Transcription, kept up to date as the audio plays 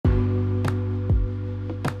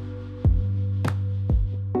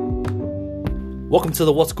Welcome to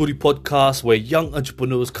the What's Goody podcast, where young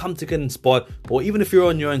entrepreneurs come to get inspired, or even if you're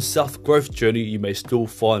on your own self-growth journey, you may still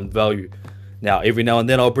find value. Now, every now and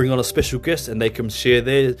then I'll bring on a special guest and they can share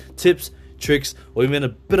their tips, tricks, or even a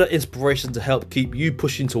bit of inspiration to help keep you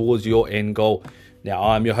pushing towards your end goal. Now,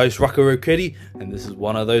 I'm your host, Raka Rokedi, and this is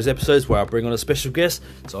one of those episodes where I bring on a special guest.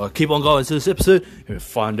 So I'll keep on going to this episode and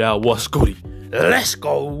find out what's goody. Let's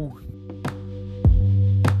go!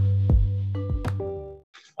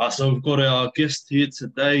 So we've got our guest here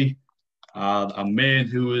today, a man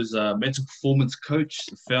who is a mental performance coach,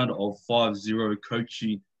 the founder of 50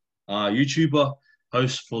 Coaching, YouTuber,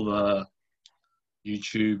 host for the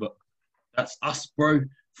YouTube That's Us Bro,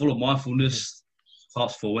 full of mindfulness,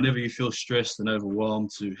 parts for whenever you feel stressed and overwhelmed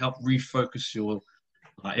to help refocus your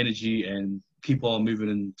energy and keep on moving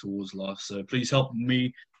in towards life. So please help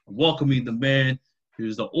me welcome the man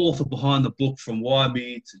who's the author behind the book From Why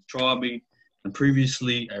Me to Try Me, and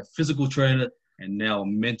previously a physical trainer and now a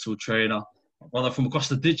mental trainer. My brother from across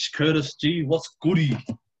the ditch, Curtis G. What's goody?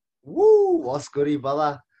 Woo! What's goody,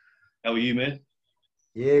 brother? How are you, man?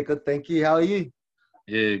 Yeah, good. Thank you. How are you?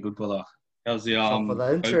 Yeah, good, brother. How's the For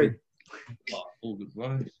the intro. All good,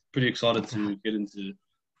 bro. Pretty excited to get into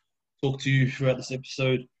talk to you throughout this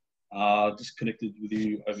episode. Just connected with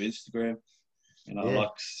you over Instagram, and I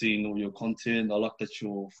like seeing all your content. I like that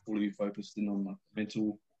you're fully focused in on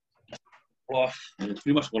mental life. And it's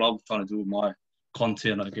pretty much what I'm trying to do with my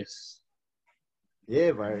content, I guess.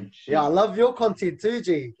 Yeah, bro. Yeah, I love your content too,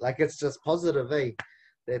 G. Like, it's just positive, eh?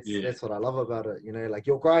 That's what I love about it. You know, like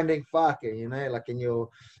you're grinding fucking, you know, like, and you're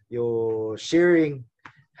sharing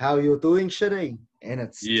how you're doing shit, eh? And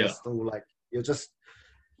it's just all like you're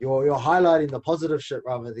highlighting the positive shit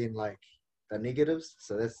rather than like the negatives.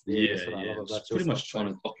 So that's what I love about pretty much trying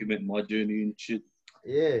to document my journey and shit.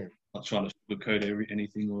 Yeah. Not trying to sugarcoat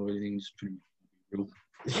anything or anything. It's pretty real.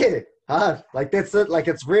 Yeah, hard. Like, that's it. Like,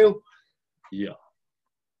 it's real. Yeah,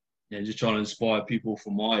 just trying to inspire people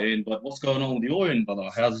from my end. But what's going on with your end, brother?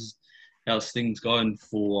 How's things going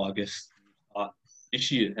for, I guess, this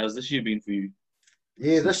year? How's this year been for you?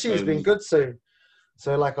 Yeah, this year's been good. So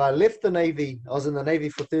like, I left the Navy. I was in the Navy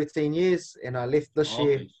for 13 years, and I left this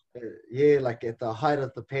year, like at the height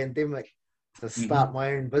of the pandemic, to start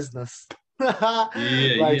my own business. So the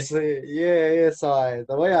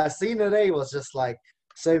way I seen it, was just like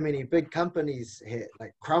so many big companies had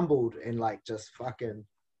like crumbled and like just fucking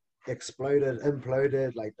exploded,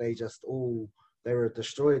 imploded, like they were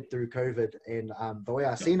destroyed through COVID. And the way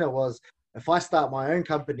I seen it was, if I start my own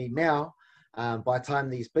company now, by the time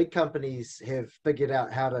these big companies have figured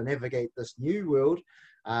out how to navigate this new world,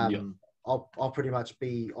 I'll pretty much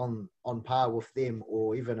be on par with them,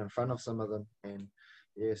 or even in front of some of them. And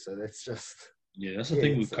so that's just that's the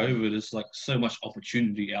thing with COVID. It's like so much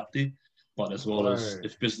opportunity out there, but as well as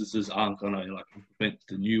if businesses aren't gonna like implement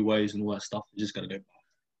the new ways and all that stuff, you just gotta go back.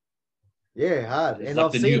 Yeah, hard. It's and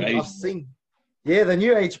like I've seen the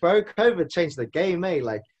new age, bro. COVID changed the game, eh?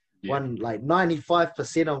 Like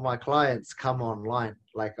 95% of my clients come online.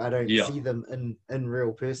 Like, I don't see them in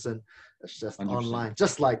real person. It's just 100%. Online,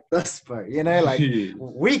 just like this, bro. You know, like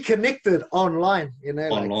we connected online. You know,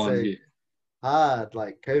 online, hard.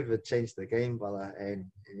 Like, COVID changed the game, brother. And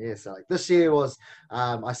so like this year was,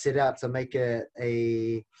 I set out to make it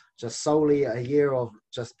just solely a year of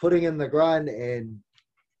just putting in the grind and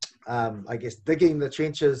I guess digging the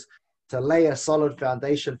trenches to lay a solid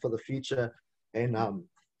foundation for the future. And I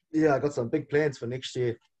got some big plans for next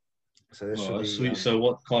year. So that should be sweet. So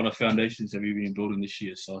what kind of foundations have you been building this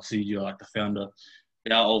year? So I see you're like the founder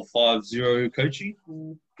now of 50 Coaching.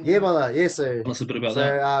 Yeah, brother. Yeah, so tell us a bit about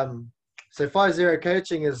that. So 50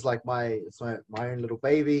 Coaching is like my own little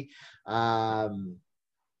baby. Where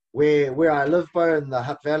I live, bro, in the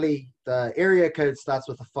Hutt Valley, the area code starts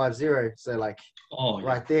with a 50. So like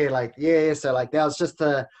right there, like so like that was just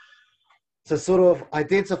to sort of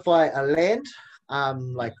identify a land,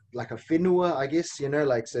 like a whenua, I guess, you know,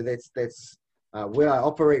 like, so that's where I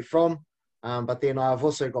operate from. But then I've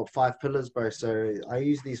also got 5 pillars, bro. So I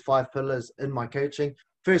use these 5 pillars in my coaching.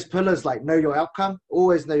 First pillar is like know your outcome.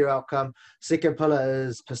 Always know your outcome. Second pillar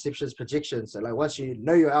is perceptions, projections. So like, once you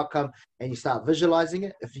know your outcome and you start visualizing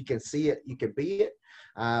it, if you can see it, you can be it.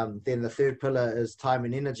 Then the third pillar is time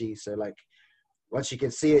and energy. So like, once you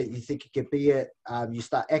can see it, you think you can be it, you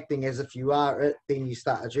start acting as if you are it, then you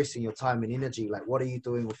start addressing your time and energy. Like, what are you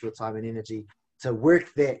doing with your time and energy to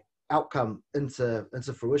work that outcome into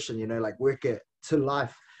fruition, you know, like work it to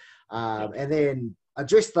life. And then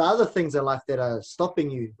address the other things in life that are stopping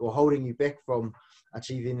you or holding you back from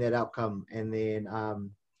achieving that outcome. And then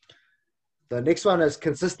the next one is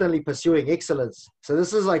consistently pursuing excellence. So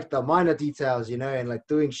this is like the minor details, you know, and like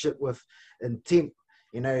doing shit with intent,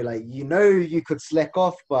 you know, like, you know, you could slack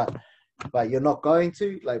off, but you're not going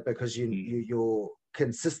to, like, because you're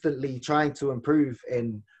consistently trying to improve.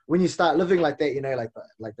 And when you start living like that, you know,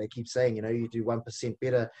 like they keep saying, you know, you do 1%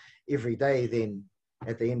 better every day, then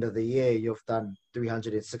at the end of the year, you've done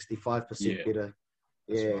 365% better.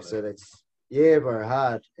 Yeah, right. So that's, yeah, bro,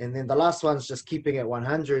 hard. And then the last one's just keeping it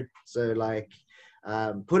 100. So like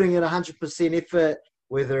putting in 100% effort,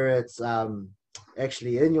 whether it's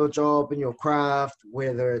actually in your job, in your craft,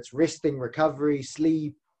 whether it's resting, recovery,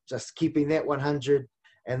 sleep, just keeping that 100.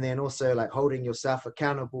 And then also like holding yourself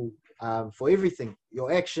accountable for everything,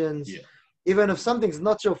 your actions. Yeah. Even if something's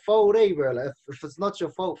not your fault, bro. Like if it's not your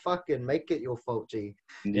fault, fucking make it your fault, G.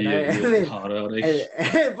 You know?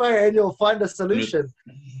 And you'll find a solution.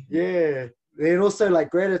 Yeah. And also like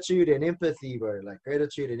gratitude and empathy, bro. Like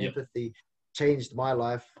gratitude and empathy changed my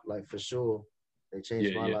life, like for sure. They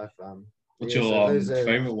changed my life. What's your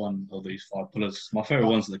favorite one of these 5 pillars? My favorite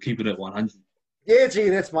one's the keep it at 100. Yeah, G,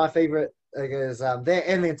 that's my favorite. Because that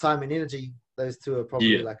and then time and energy, those two are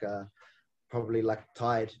probably like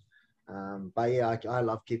tied. But yeah, I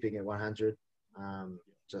love keeping it 100.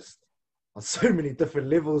 Just on so many different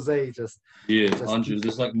levels, just 100.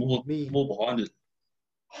 There's like more behind it.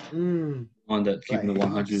 Behind that, keeping it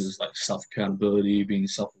 100 is like self accountability, being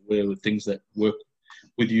self aware with things that work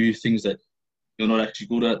with you, things that you're not actually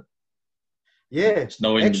good at. Yeah, just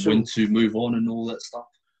knowing when to move on and all that stuff.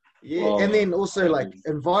 Yeah, and then also like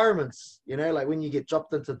environments, you know, like when you get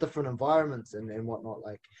dropped into different environments and whatnot,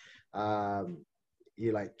 like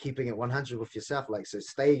you're like keeping it 100 with yourself, like, so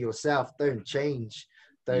stay yourself, don't change,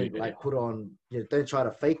 don't like put on, don't try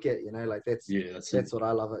to fake it, you know, like that's what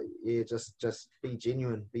I love. Yeah, just be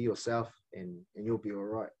genuine, be yourself, and you'll be all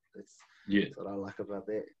right. That's what I like about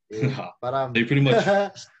that. Yeah. But they pretty much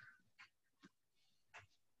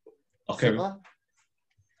okay.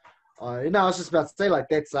 I was just about to say, like,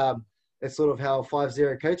 that's sort of how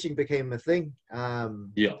 5-0 coaching became a thing.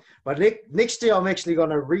 But next year I'm actually going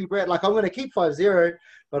to rebrand. Like, I'm going to keep 5-0,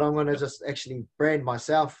 but I'm going to just actually brand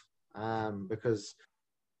myself, because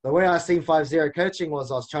the way I seen 5-0 coaching was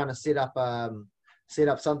I was trying to set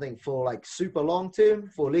up something for like super long term,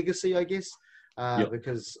 for legacy, I guess.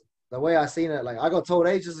 Because the way I seen it, like, I got told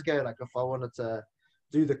ages ago, like, if I wanted to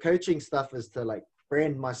do the coaching stuff is to like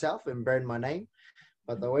brand myself and brand my name.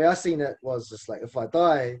 But the way I seen it was just like, if I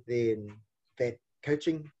die, then that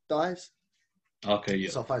coaching dies. Okay, yeah.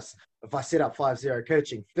 So if I set up 5-0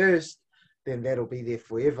 coaching first, then that'll be there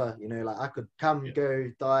forever. You know, like I could come, go,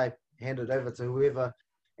 die, hand it over to whoever,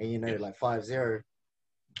 and you know, like 5-0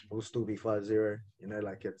 will still be 5-0. You know,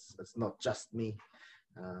 like it's not just me.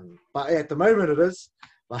 But at the moment it is.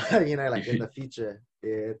 But you know, like in the future,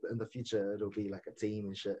 it'll be like a team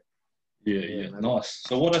and shit. Yeah, nice.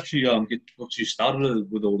 So what actually got you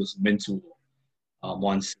started with all this mental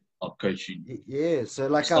mindset of coaching? Yeah, so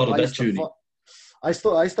like I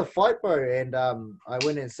used to fight, bro, and I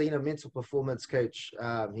went and seen a mental performance coach.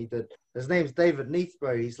 His name's David Neath,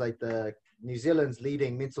 bro. He's like the New Zealand's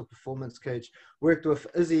leading mental performance coach. Worked with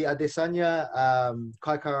Izzy Adesanya,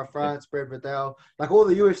 Kai Kara France, Brad Riddell, like all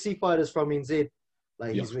the UFC fighters from NZ.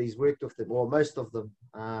 Like he's worked with them, or most of them.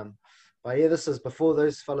 But yeah, this is before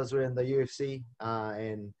those fellas were in the UFC.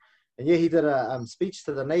 And yeah, he did a speech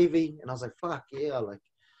to the Navy, and I was like, fuck yeah, like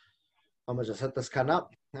I'm gonna just hit this cunt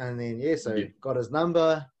up. And then got his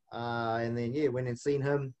number, and then went and seen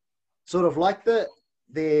him. Sort of liked it.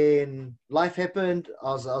 Then life happened.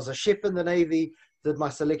 I was a chef in the Navy. Did my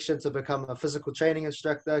selection to become a physical training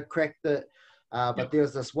instructor. Cracked it. But there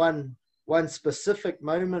was this one specific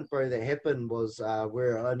moment, bro, that happened was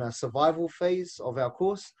we're in a survival phase of our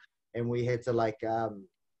course. And we had to like,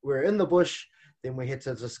 we're in the bush, then we had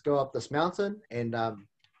to just go up this mountain, and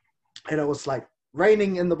it was like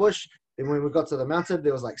raining in the bush. Then when we got to the mountain,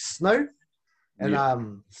 there was like snow,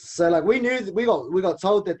 and so like we knew that we got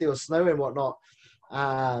told that there was snow and whatnot,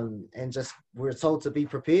 and just we were told to be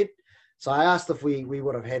prepared. So I asked if we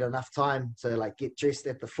would have had enough time to like get dressed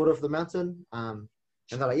at the foot of the mountain, and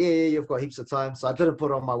they're like, yeah, you've got heaps of time. So I didn't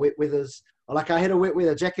put on my wet weathers. Like I had a wet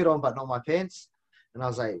weather jacket on, but not my pants. And I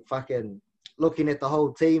was like, fucking looking at the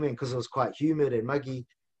whole team, and because it was quite humid and muggy,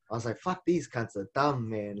 I was like, fuck, these cunts are dumb,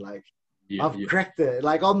 man. Like, I've cracked it.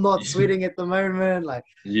 Like, I'm not sweating at the moment, like,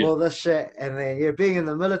 all this shit. And then, being in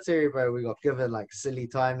the military, bro, we got given, like, silly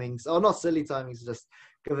timings. Oh, not silly timings, just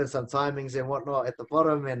given some timings and whatnot at the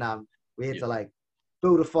bottom. And we had to, like,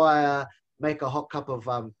 build a fire, make a hot cup of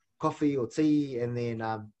coffee or tea, and then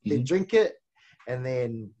drink it. And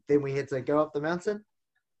then we had to go up the mountain.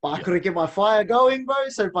 but I couldn't get my fire going, bro.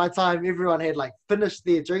 So by the time everyone had like finished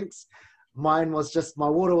their drinks, my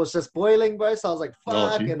water was just boiling, bro. So I was like,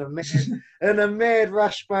 fuck, in a mad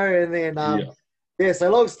rush, bro. And then, so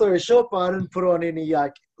long story short, but I didn't put on any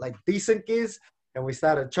like decent gears, and we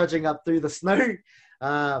started trudging up through the snow.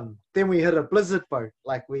 Then we hit a blizzard, bro.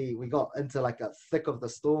 Like we got into like a thick of the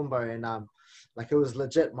storm, bro, and like it was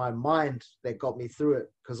legit my mind that got me through it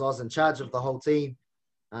because I was in charge of the whole team.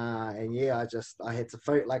 And yeah, I had to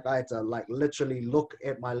like literally look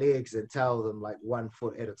at my legs and tell them like 1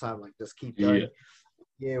 foot at a time, like just keep going.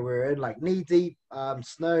 Yeah, we're in like knee deep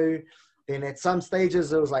snow. Then at some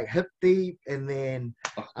stages it was like hip deep, and then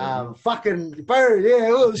fucking bro, yeah,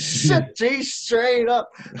 it was shit, G, straight up.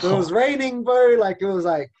 It was raining, bro. Like it was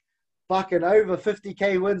like fucking over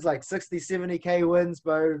 50k winds, like 60, 70k winds,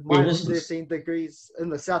 bro. Minus 13 degrees in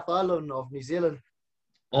the South Island of New Zealand.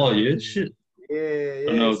 Oh yeah, shit. Yeah.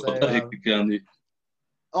 I know, so, down there.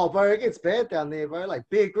 Oh, bro, it gets bad down there, bro. Like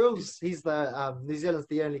Bear Grylls, he's the New Zealand's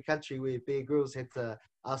the only country where Bear Grylls had to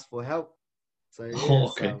ask for help. So yeah,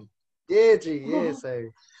 okay.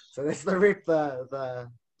 So that's the rep the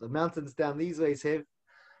mountains down these ways have.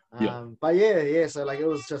 Yeah. But yeah. So like it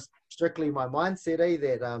was just strictly my mindset,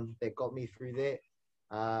 that got me through that.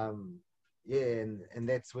 And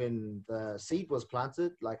that's when the seed was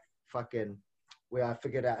planted, like fucking where I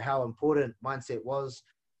figured out how important mindset was.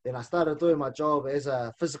 Then I started doing my job as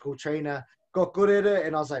a physical trainer, got good at it,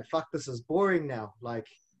 and I was like, fuck, this is boring now. Like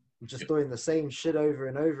I'm just doing the same shit over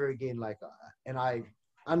and over again. Like, and I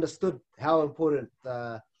understood how important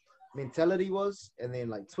the mentality was. And then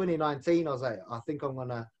like 2019, I was like, I think I'm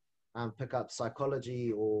gonna pick up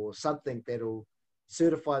psychology or something that'll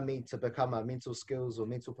certify me to become a mental skills or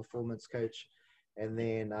mental performance coach. And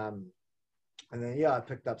then I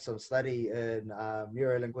picked up some study in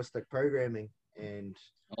neuro-linguistic programming, and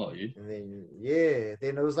then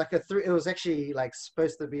it was like it was actually like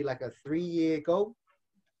supposed to be like a 3-year goal,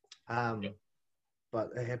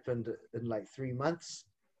 but it happened in like 3 months.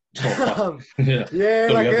 Yes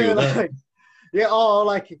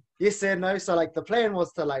and no. So like the plan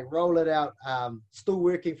was to like roll it out, still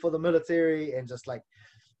working for the military, and just like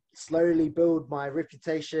slowly build my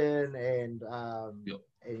reputation and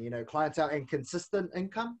clientele and consistent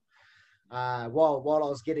income while I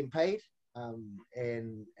was getting paid.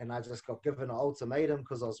 And I just got given an ultimatum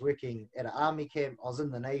because I was working at an army camp. I was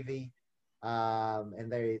in the Navy,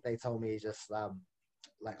 and they told me just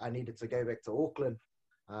like I needed to go back to Auckland,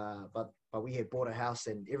 but we had bought a house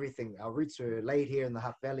and everything. Our roots were laid here in the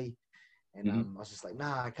Hutt Valley. And I was just like,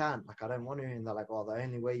 nah, I can't. Like, I don't want to. And they're like, oh, the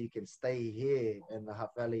only way you can stay here in the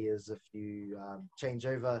Hutt Valley is if you change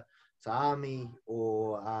over to army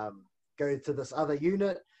or go to this other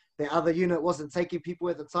unit. The other unit wasn't taking people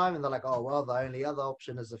at the time. And they're like, oh, well, the only other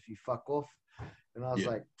option is if you fuck off. And I was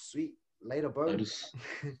like, sweet, later, bro.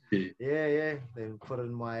 Yeah. Then put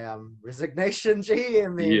in my resignation, G.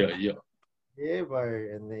 And then, yeah, bro.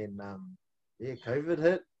 And then, COVID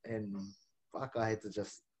hit. And fuck, I had to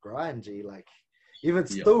just grind, G. Like even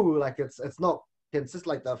still, like it's not consistent.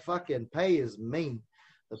 Like the fucking pay is mean.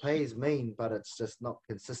 The pay is mean, but it's just not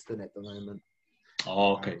consistent at the moment.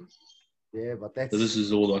 Oh, okay. But that's so this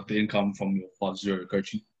is all like the income from your 5-0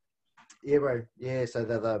 coaching. Yeah, bro. Yeah, so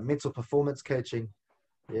the mental performance coaching.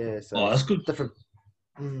 Yeah, so that's good. Different.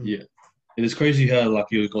 Yeah, and it's crazy how like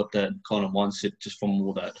you got that kind of mindset just from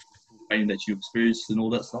all that pain that you experienced and all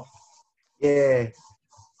that stuff. Yeah,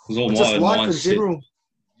 because all just my life mindset, in general.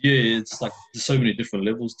 Yeah, it's like there's so many different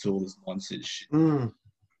levels to all this mindset shit.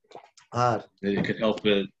 Hard. It can help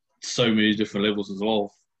at so many different levels as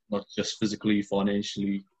well, not just physically,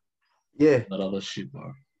 financially. Yeah. That other shit,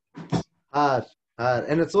 bro. Hard.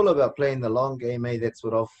 And it's all about playing the long game, eh? That's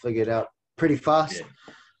what I've figured out pretty fast.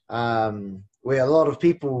 Yeah. Where a lot of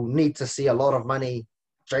people need to see a lot of money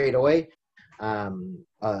straight away.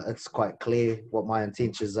 It's quite clear what my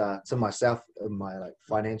intentions are to myself in my like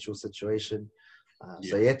financial situation.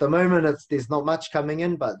 So at the moment there's not much coming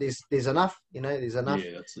in, but there's enough, there's enough.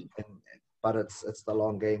 Yeah, that's it. But it's the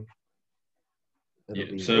long game.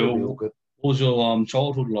 It'll be all good. What was your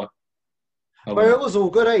childhood like? But it was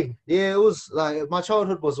all good, eh? Yeah, it was like my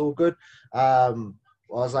childhood was all good. I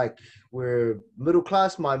was like, we're middle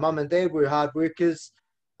class. My mum and dad were hard workers,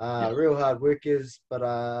 real hard workers. But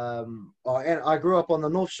and I grew up on the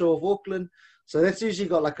North Shore of Auckland, so that's usually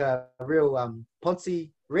got like a real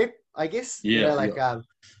Ponzi rep, I guess.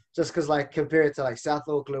 Just because like compared to like South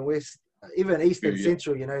Auckland, West, even East and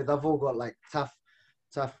Central, they've all got like tough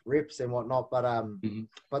reps and whatnot. But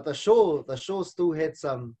but the shore still had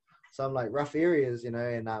some like rough areas, and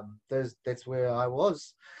that's where I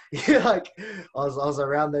was. Like I was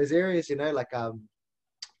around those areas, like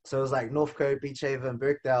So it was like Northcote, Beach Haven,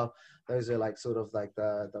 Birkdale. Those are like sort of like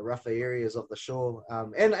the rougher areas of the shore.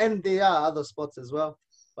 And there are other spots as well.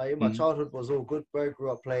 But yeah, my childhood was all good, bro.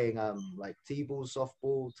 Grew up playing like T-ball,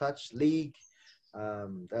 softball, touch, league.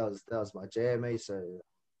 That was my jam, eh? So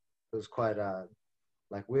it was quite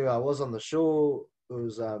like where I was on the shore. It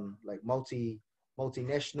was like multinational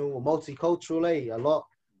or multicultural, a lot.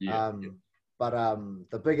 Yeah. But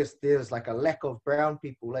the biggest there's like a lack of brown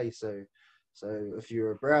people, So if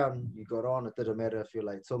you're a brown, you got on. It didn't matter if you're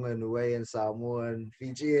like Tonga, Niuean, Samoan,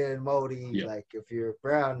 Fijian, Māori. Yeah. Like if you're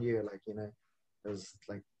brown, you're like, it was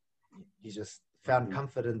like you just found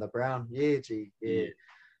comfort in the brown. Yeah, G. Yeah.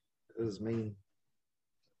 It was mean.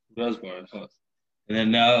 That's bro. And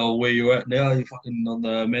then now where you at now, you're fucking on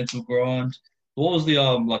the mental grind. What was the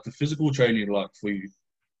like the physical training like for you?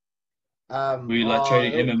 Were you like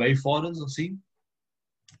training MMA fighters, I see?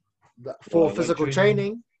 For physical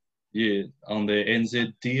training? Yeah, on the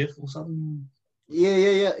NZDF or something?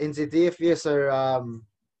 Yeah. NZDF, yeah. So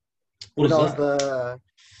when I was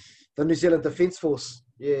the New Zealand Defence Force,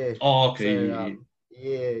 yeah. Oh, okay.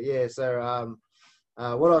 So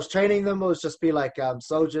So when I was training them, it was just be like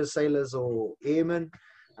soldiers, sailors, or airmen.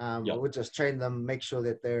 I would just train them, make sure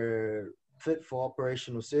that they're fit for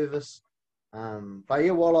operational service. But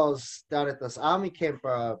yeah, while I was down at this army camp,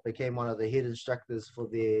 I became one of the head instructors for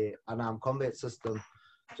the unarmed combat system,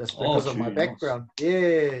 just because of my background.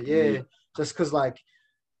 Nice. Yeah. Just because like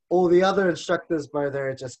all the other instructors, bro,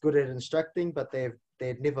 they're just good at instructing, but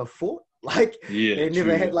they'd never fought. Like they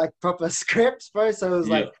never had like proper scripts, bro. So it was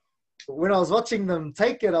like when I was watching them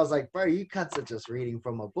take it, I was like, bro, you cunts are just reading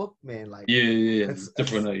from a book, man. Like, it's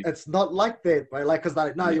different. It's not like that, bro. Like, cause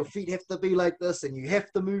like, no, your feet have to be like this, and you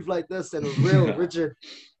have to move like this, and it was real rigid.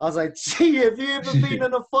 I was like, gee, have you ever been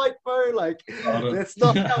in a fight, bro? Like, that's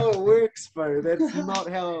not how it works, bro. That's not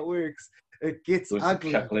how it works. It gets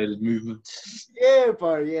ugly. Calculated movements. Yeah,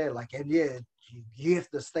 bro. Yeah, like, and yeah, you have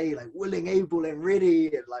to stay like willing, able, and ready.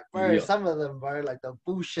 And like, bro, some of them, bro, like the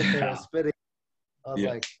bullshit they were spitting. I was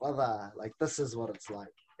like, brother, like this is what it's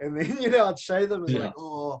like. And then, I'd show them and like,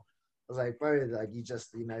 oh, I was like, bro, like you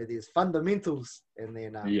just, there's fundamentals. And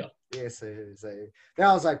then, so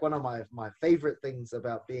that was like one of my favorite things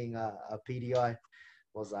about being a PDI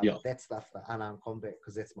was that stuff, the unarmed combat,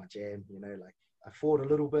 because that's my jam, like I fought a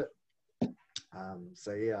little bit.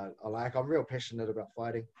 So yeah, I'm real passionate about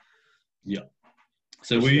fighting. Yeah.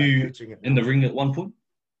 So were you in the ring at one point?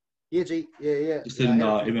 Yeah, G. Yeah. Just in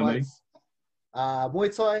MMA?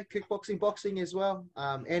 Muay Thai, kickboxing, boxing as well,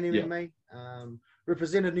 and MMA.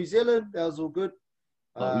 Represented New Zealand. That was all good.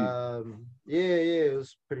 It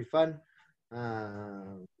was pretty fun.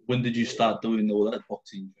 When did you start doing all that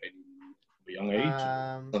boxing training? At a young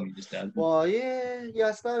age? Something you just had? Well, yeah.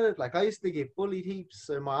 I started like I used to get bullied heaps,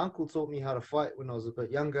 so my uncle taught me how to fight when I was a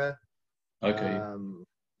bit younger. Okay.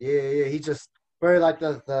 He just like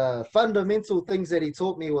the fundamental things that he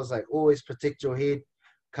taught me was like always protect your head.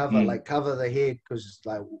 Cover the head, because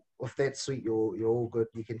like if that's sweet, you're all good.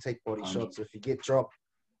 You can take body shots. If you get dropped,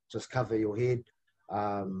 just cover your head.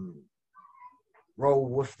 Roll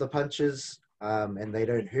with the punches, and they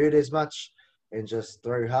don't hurt as much, and just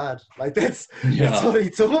throw hard. Like that's what he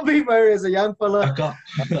taught me, bro, as a young fella.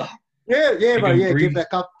 Bro.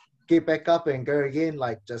 Get back up, and go again.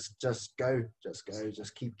 Like just go,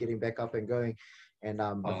 just keep getting back up and going, and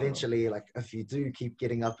eventually, like if you do keep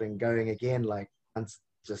getting up and going again, like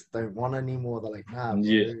just don't want anymore. They're like, nah,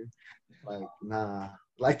 bro. Like, nah.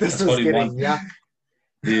 Like this is getting yuck.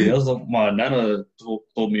 Yeah, that's what my nana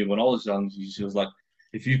told me when I was young. She was like,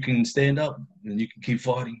 if you can stand up, then you can keep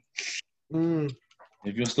fighting.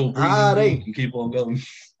 If you're still breathing, you can keep on going.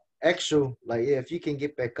 If you can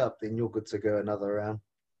get back up, then you're good to go another round.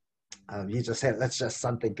 You just have, that's just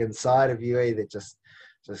something inside of you, that just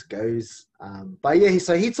goes. But yeah,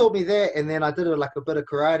 so he taught me that, and then I did like a bit of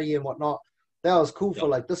karate and whatnot. That was cool for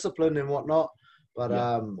like discipline and whatnot. But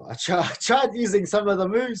I tried using some of the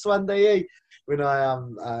moves one day, when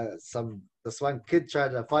this one kid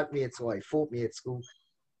tried to fight me he fought me at school.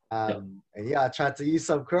 And I tried to use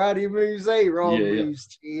some karate moves, wrong moves.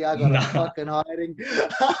 Gee, I got a fucking hiding.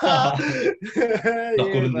 Not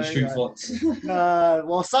good in the street fights.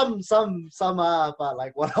 Well, some are, but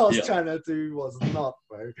like what I was trying to do was not,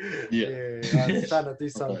 bro. I was trying to do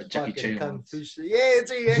some fucking kung fu shit. Yeah,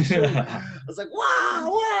 gee, actually, I was like,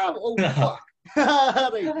 wow, oh fuck.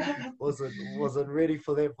 wasn't ready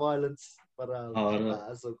for that violence, but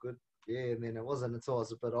it's all good. Yeah, and then it wasn't until I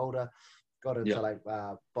was a bit older. Got into like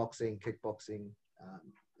boxing, kickboxing,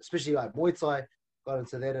 especially like Muay Thai. Got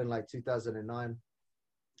into that in like 2009.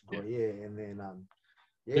 And then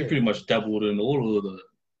They pretty much dabbled in all of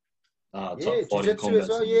Yeah, fighting jiu-jitsu as combats.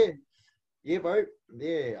 well. Yeah, yeah, bro.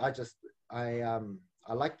 Yeah,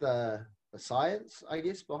 I like the science, I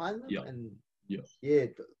guess, behind them, Yeah, and yeah. yeah,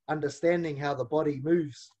 understanding how the body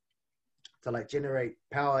moves to like generate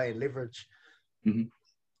power and leverage. Mm-hmm.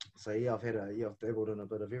 So yeah, I've dabbled in a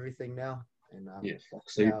bit of everything now, and Yeah, fuck.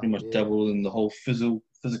 So you now pretty much dabble in the whole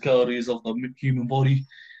physicalities of the human body,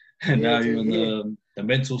 and yeah, now you're in yeah, the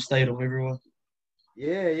mental state of everyone.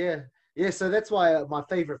 yeah. So that's why my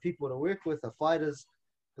favorite people to work with are fighters,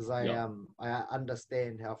 because Yeah, I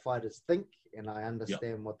understand how fighters think, and I yeah,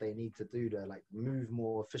 understand what they need to do to like move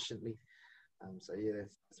more efficiently. So yeah,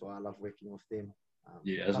 that's why I love working with them.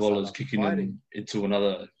 yeah. As Plus, I well as love kicking fighting. them into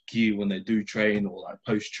another gear when they do train or like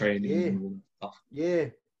post training Yeah, and all that stuff. yeah,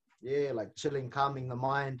 yeah. Like chilling, calming the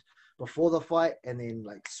mind before the fight, and then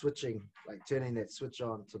like switching, like turning that switch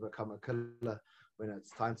on to become a killer when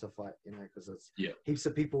it's time to fight. You know, because it's Yeah, heaps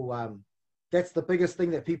of people. That's the biggest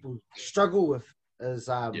thing that people struggle with is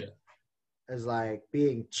yeah, is like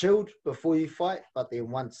being chilled before you fight, but then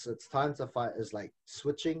once it's time to fight, is like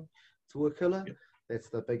switching to a killer. yeah, That's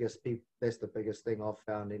the biggest thing I've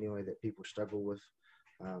found anyway that people struggle with,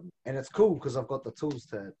 and it's cool because I've got the tools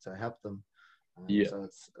to help them. yeah, So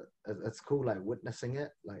it's cool like witnessing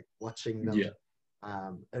it, like watching yeah,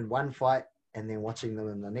 them in one fight and then watching them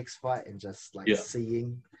in the next fight and just like yeah.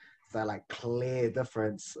 seeing the like clear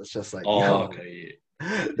difference. It's just like, Oh, yo, okay.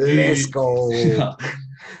 let's go. Yeah.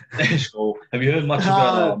 Let's go. Have you heard much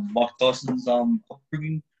about Mike Tyson's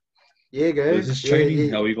upbringing? Yeah, Was go. his Yeah, training?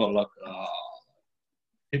 yeah. How he got like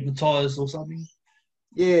hypnotized or something?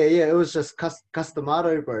 Yeah. It was just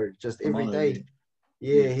customado, bro. Just every Tomato, day.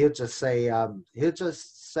 Yeah, yeah, he'll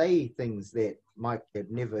just say things that Mike had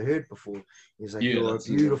never heard before. He's like, yeah. "You're a That's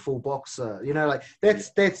it. beautiful boxer." You know, like Yeah,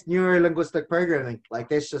 that's neuro-linguistic programming. Like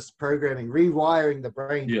that's just programming, rewiring the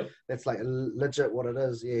brain. yeah, That's like legit what it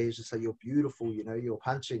is. Yeah, he's just like, "You're beautiful." You know, you're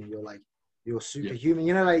punching. You're like, you're yeah, superhuman.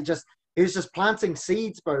 You know, like just he's just planting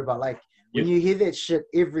seeds, bro. But like yeah, when you hear that shit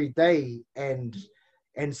every day and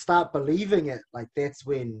start believing it, like that's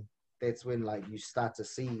when like you start to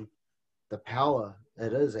see the power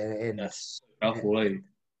it is, that's and powerful, eh?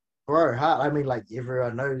 bro, I mean, like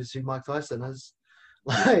everyone knows who Mike Tyson is.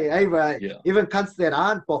 Like, hey, bro, Yeah, even cunts that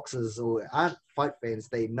aren't boxers or aren't fight fans,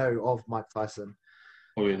 they know of Mike Tyson.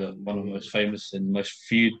 probably one of the most famous and most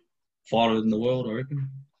feared fighters in the world, I reckon.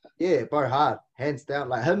 Yeah, bro, hard, hands down.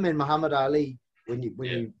 Like him and Muhammad Ali. When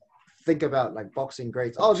Yeah, you think about like boxing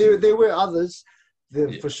greats, oh, boxing. there were others.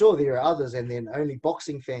 Yeah, For sure, there are others, and then only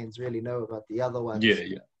boxing fans really know about the other yeah, ones.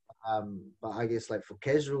 yeah, But I guess like for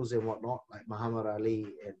casuals and whatnot, like Muhammad Ali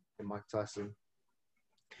and Mike Tyson.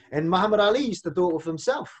 And Muhammad Ali used to do it with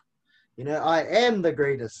himself. You know, I am the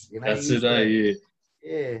greatest. You know, he that's it, used eh? to, Yeah,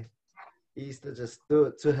 yeah, he used to just do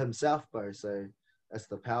it to himself, bro. So that's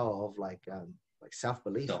the power of like self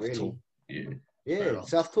belief, really. self-talk. Yeah, fair Yeah, enough.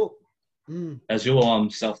 self talk. Mm. As your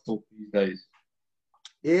self-talk these days?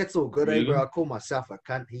 Yeah, it's all good, eh, Really bro. good. I call myself a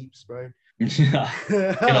cunt heaps, bro.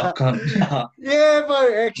 Get up, cunt. Yeah,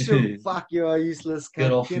 bro. Actual fuck, you're a useless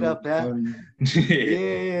Get cunt. off Get your up, out. phone.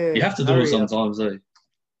 You Yeah, have to do it hurry up. sometimes, eh?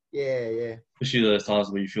 Yeah. Especially those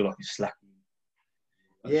times where you feel like you're slacking.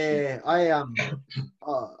 Oh, shit. Yeah,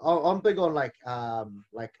 I'm big on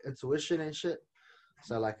like intuition and shit.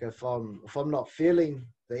 So like if I'm not feeling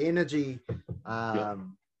the energy, Yeah,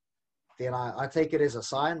 then I take it as a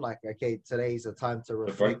sign. Like okay, today's the time to a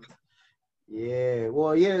break. reflect. Yeah,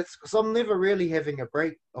 well, yeah, it's because I'm never really having a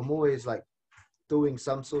break. I'm always like doing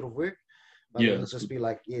some sort of work, but Yeah, it'll that's just good. be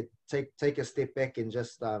like yeah, take a step back and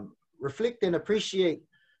just reflect and appreciate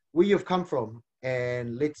where you've come from,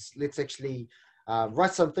 and let's actually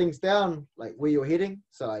write some things down like where you're heading.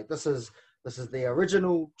 So like this is the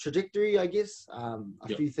original trajectory, I guess. A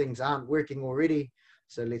Yeah, few things aren't working already,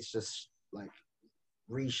 so let's just like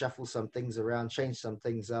reshuffle some things around, change some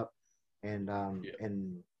things up, yeah,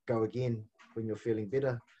 and go again when you're feeling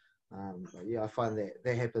better. But yeah, I find that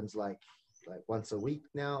that happens like once a week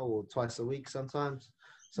now or twice a week sometimes.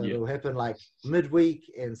 So yeah, it'll happen like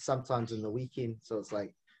midweek and sometimes in the weekend. So it's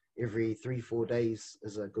like every 3-4 days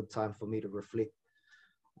is a good time for me to reflect.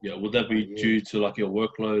 yeah. Would that But be yeah, due to like your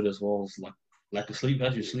workload as well as like lack of sleep?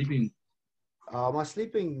 As you're yeah. sleeping, My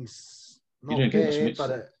sleeping's you not don't get much bad, mix.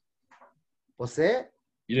 but what's that?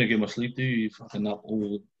 You don't get much sleep, do you? You fucking up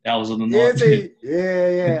all hours of the Yeah, night. see,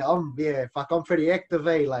 yeah. I'm pretty active,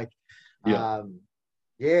 eh? Like, Yeah, um,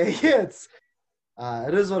 yeah, yeah.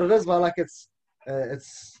 It is what it is, but like it's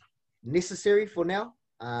necessary for now.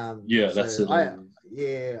 yeah, that's So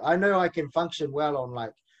it. I know I can function well on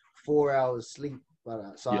like 4 hours sleep,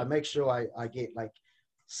 but so Yeah, I make sure I get like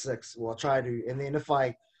 6. Well, I try to, and then if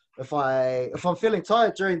I if I'm feeling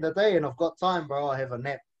tired during the day and I've got time, bro, I'll have a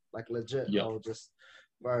nap. Like legit. Yeah. I'll just,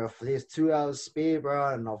 bro, if there's 2 hours spare,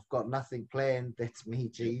 bro, and I've got nothing planned, that's me,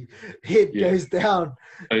 G. Head goes down.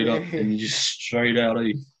 Straight up, and you just straight out.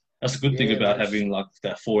 That's a good thing about having like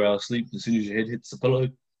that 4 hour sleep. As soon as your head hits the pillow.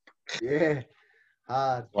 Yeah.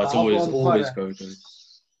 Well, it's always go.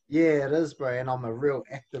 Yeah, it is, bro. And I'm a real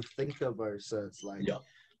active thinker, bro. So it's like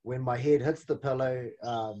when my head hits the pillow,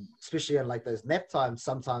 especially in like those nap times,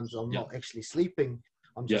 sometimes I'm not actually sleeping.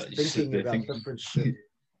 I'm just thinking about different shit.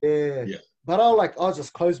 Yeah. But I'll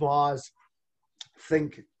just close my eyes,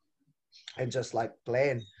 think, and just like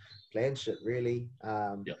plan shit really.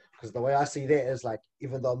 Because the way I see that is like,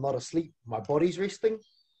 even though I'm not asleep, my body's resting.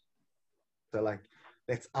 So like,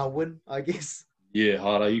 that's a win, I guess. Yeah,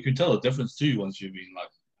 harder. You can tell the difference too once you've been like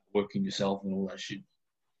working yourself and all that shit.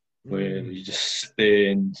 Where you just sit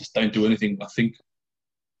there and just don't do anything but think.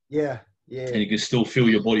 Yeah. And you can still feel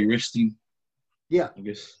your body resting. Yeah. I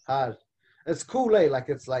guess. Hard. It's cool, eh? Like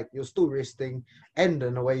it's like you're still resting and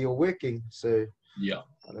in a way you're working. So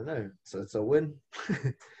I don't know. So it's a win.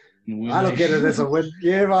 I look at it as a win.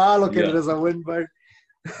 Yeah, but I look at it as a win, bro.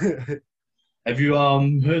 Have you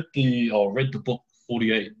read the book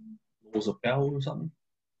 48 Laws of Power or something?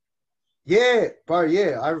 Yeah, bro,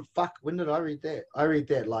 yeah. When did I read that? I read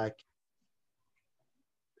that like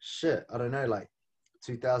shit, I don't know, like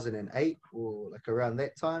 2008 or like around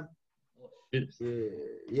that time.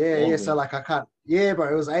 Yeah. So like I can't. Yeah,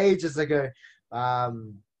 bro, it was ages ago.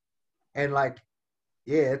 And like,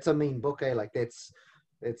 yeah, it's a mean book, eh? Like that's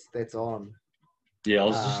on. Yeah, I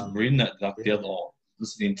was just reading that like the other,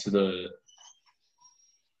 listening to the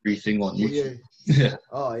free thing on YouTube. Yeah.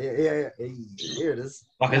 Oh yeah. Here it is.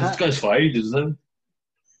 Like it goes for ages, then.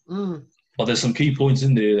 But there's some key points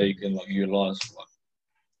in there that you can like utilize for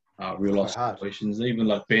like real life situations, even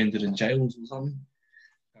like bandit in jails or something.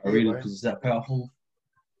 I read it because it's that powerful.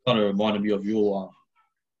 Kind of reminded me of your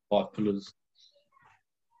 5 pillars.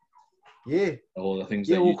 Yeah. All the things.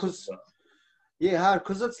 Yeah, well, because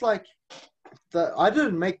it's like I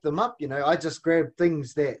didn't make them up, you know. I just grabbed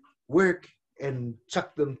things that work and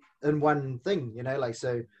chuck them in one thing, you know, like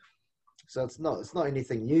so it's not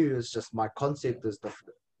anything new. It's just my concept is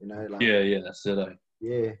different, you know. Like that's it.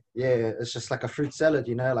 Yeah, it's just like a fruit salad,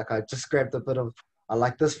 you know. Like I just grabbed a bit of, I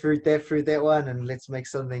like this fruit, that one, and let's make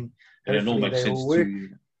something. And it all makes sense to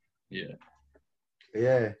you.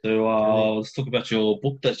 Yeah. So let's talk about your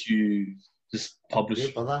book that you just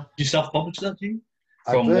published. Yeah, you self-published that, do you?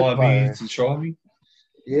 From Why Me to Try Me.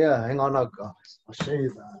 Yeah, hang on, I'll show you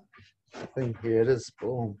that. I think here it is.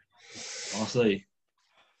 Boom. I see.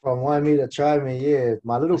 From Why Me to Try Me. Yeah,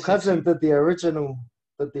 my little cousin did the original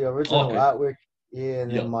artwork. Yeah,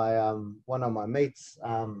 and then my one of my mates,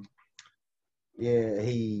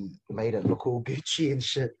 he made it look all Gucci and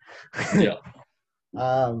shit. Yeah.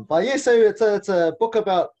 But yeah, so it's a book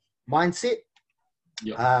about mindset.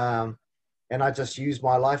 Yeah. And I just use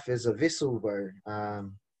my life as a vessel, bro.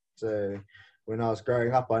 So when I was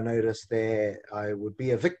growing up, I noticed that I would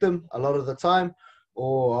be a victim a lot of the time,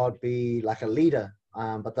 or I'd be like a leader.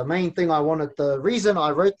 But the main thing the reason I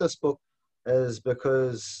wrote this book is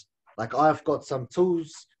because like I've got some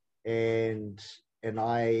tools and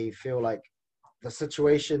I feel like the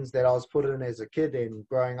situations that I was put in as a kid and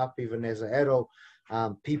growing up even as an adult,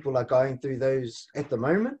 people are going through those at the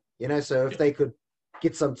moment, you know. So if they could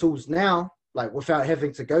get some tools now, like without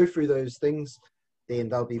having to go through those things, then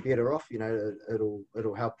they'll be better off, you know.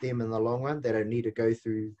 It'll help them in the long run. They don't need to go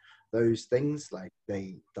through those things. Like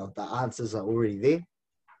the answers are already there.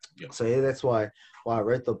 So yeah, that's why I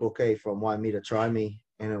wrote the book, From Why Me to Try Me.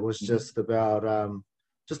 And it was just about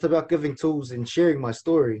giving tools and sharing my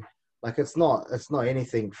story. Like it's not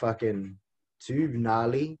anything fucking too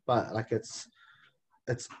gnarly, but like it's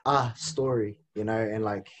a story, you know, and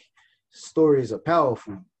like stories are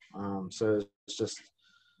powerful. So it's just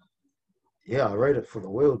I wrote it for the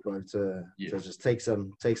world, bro, to just take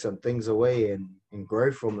some things away and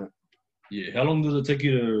grow from it. Yeah. How long did it take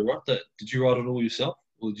you to write that? Did you write it all yourself,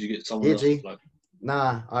 or did you get someone else?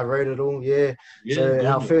 Nah, I wrote it all. Yeah. So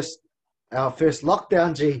our first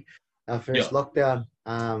lockdown, lockdown.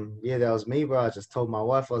 That was me, bro. I just told my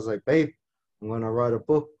wife, I was like, babe, I'm gonna write a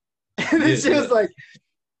book, and then she was like,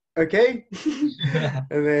 okay.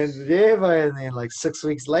 And then bro, and then like 6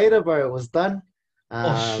 weeks later, bro, it was done.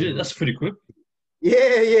 Oh shit, that's pretty quick.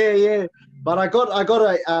 Yeah. But I got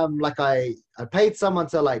I paid someone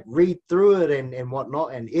to like read through it and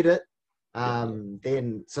whatnot and edit.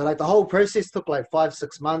 Then so like the whole process took like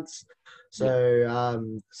 5-6 months.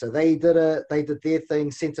 So so they did their thing,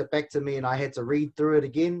 sent it back to me, and I had to read through it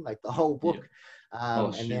again, like the whole book.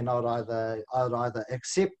 And then I'd either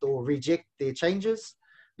accept or reject their changes.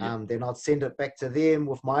 Then I'd send it back to them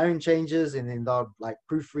with my own changes, and then they'd like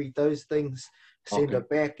proofread those things, send it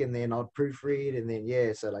back, and then I'd proofread, and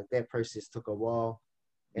then so like that process took a while,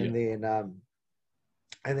 and then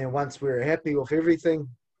once we were happy with everything,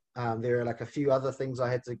 there are like a few other things I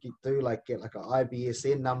had to do, like get like an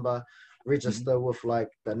IBSN number, register with like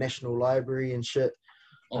the National Library and shit.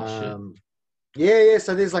 Shit.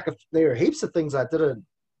 So there are heaps of things I didn't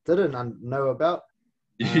know about.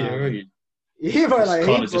 But like heaps, I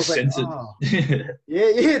was like,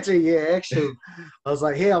 actually, I was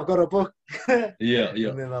like, hey, I've got a book. And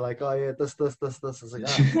then they're like, oh yeah, this. I was like,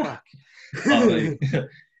 oh fuck.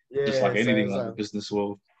 Just like anything like the business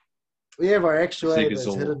world. Yeah, but actually, there's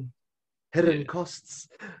hidden costs.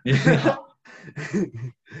 You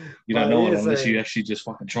don't know it unless you actually just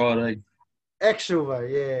fucking try it, eh? Actual.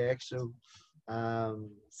 Did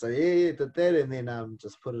that, and then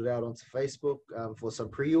just put it out onto Facebook for some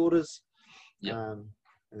pre-orders. And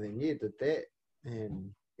then did that,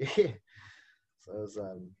 and so it was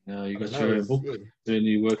you got your own book. Doing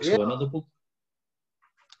any works for another book?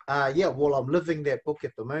 Well, I'm living that book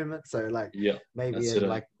at the moment, so like maybe in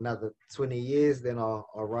like another 20 years, then I'll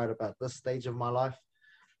write about this stage of my life.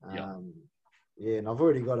 And I've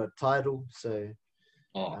already got a title, so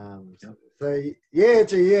I've already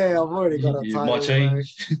got a title. Might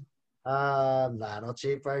change. Nah, not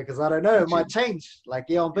yet, bro, because I don't know. It might change. Like,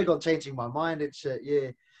 I'm big on changing my mind and shit.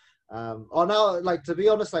 Like, to be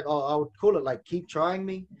honest, like, I would call it like Keep Trying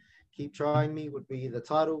Me. Keep Trying Me would be the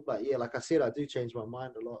title, but like I said, I do change my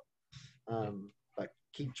mind a lot. Like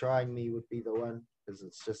Keep Trying Me would be the one, because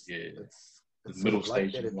it's just it's the middle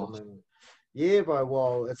stage like at the moment. Bro.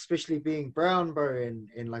 Well, especially being brown, bro, in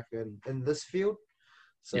this field.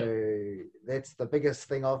 So that's the biggest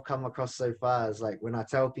thing I've come across so far, is like when I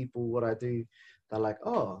tell people what I do, they're like,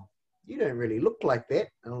 "Oh, you don't really look like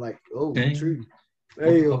that." And I'm like, "Oh, true.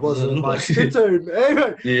 Hey, it wasn't my skin tone.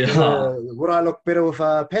 Would I look better with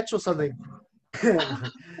a patch or something?"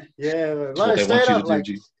 Like straight up, like,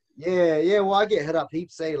 well, I get hit up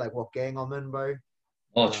heaps, say like what gang I'm in, bro.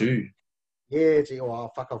 True.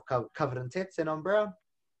 Well, fuck, I've covered in tats and I'm brown.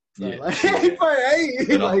 So like, hey, bro,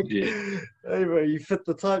 you fit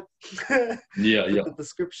the type. Fit the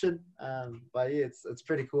description. But it's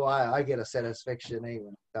pretty cool. I get a satisfaction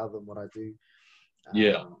when I tell them what I do.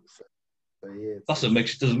 Does it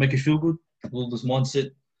make you feel good? All this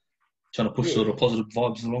mindset, trying to push sort of positive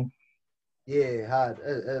vibes along. Hard.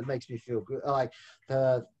 It makes me feel good. Like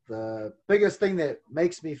the biggest thing that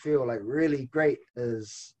makes me feel like really great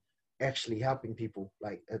is actually helping people.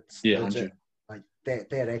 Like it's legit. Like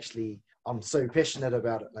that actually, I'm so passionate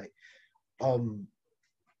about it. Like I'm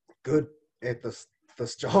good at this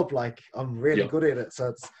job. Like I'm really good at it.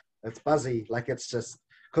 So it's buzzy. Like it's just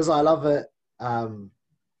because I love it. I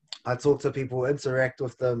talk to people, interact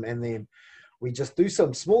with them, and then we just do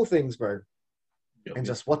some small things, bro. And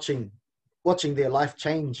just watching their life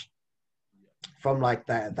change from like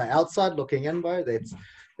the outside looking in, bro.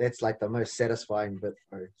 That's like the most satisfying bit,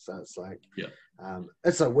 bro. So it's like,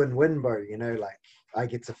 it's a win-win, bro. You know, like I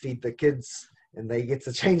get to feed the kids and they get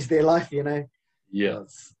to change their life, you know? So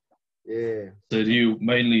do you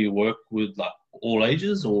mainly work with like all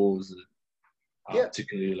ages, or is it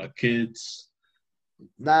particularly like kids?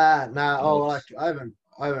 Nah. Like I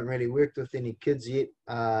haven't really worked with any kids yet.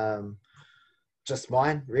 Just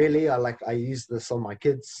mine, really. I use this on my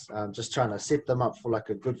kids. Just trying to set them up for like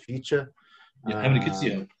a good future. How many kids do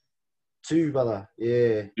you have? 2, brother.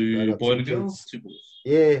 Two boys and girls? 2 boys.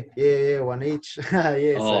 One each. Nice.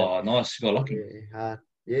 You got lucky.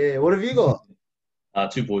 What have you got?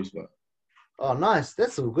 2 boys, bro. Oh, nice.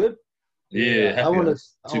 That's all good. I wanted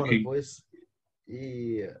boys.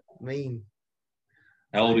 Mean.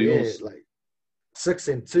 How old are yours? Like 6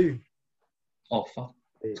 and 2. Oh, fuck.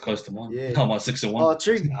 It's close to mine. I'm like 6 and 1. Oh,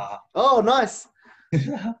 true. Oh, nice.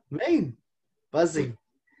 Mean. Buzzy.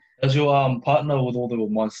 How's your partner with all your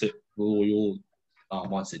mindset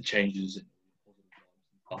changes and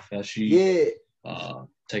stuff? How's she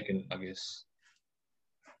taken, I guess?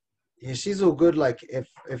 Yeah, she's all good. Like at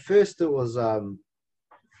first it was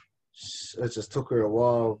it just took her a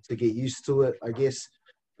while to get used to it, I guess.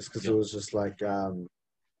 Just because it was just like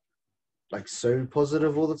so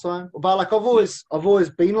positive all the time. But like I've always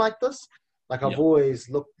been like this. Like I've always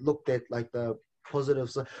looked at like the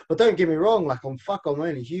positives. But don't get me wrong, like I'm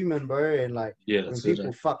only human, bro. And like when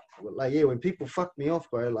people fuck me off,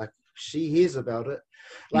 bro, like she hears about it.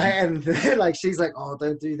 Like and like she's like, oh,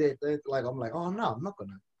 don't do that. Don't. Like I'm like, oh no, I'm not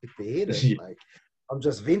gonna pick the head in. Like I'm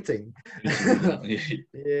just venting.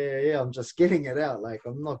 Yeah, I'm just getting it out. Like,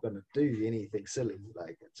 I'm not gonna do anything silly.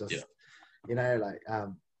 Like, it's just, like,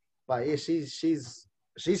 but yeah, she's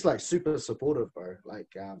like super supportive, bro. Like,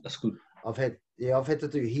 that's good. I've had to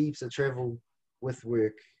do heaps of travel with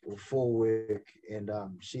work or for work, and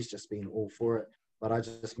she's just been all for it. But I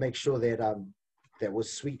just make sure that that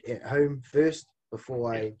was sweet at home first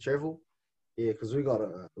before I travel. Yeah, because we got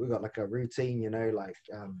like a routine, like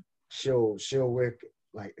she'll work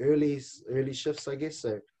like early shifts, I guess.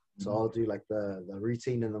 So I'll do like the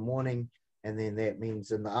routine in the morning, and then that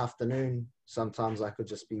means in the afternoon sometimes I could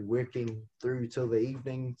just be working through till the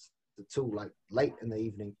evening, till like late in the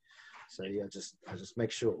evening. So yeah, I just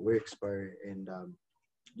make sure it works, bro. And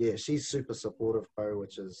yeah, she's super supportive, bro,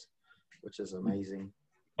 which is amazing.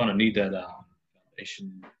 Kind of need that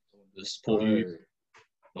foundation to support you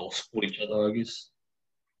or support each other, I guess.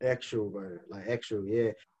 Actual, bro, like actual,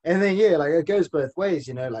 yeah. And then yeah, like it goes both ways,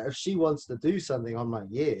 like if she wants to do something, I'm like,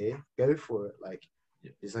 yeah, go for it. Like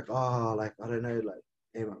it's like, oh, like I don't know, like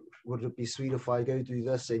hey, would it be sweet if I go do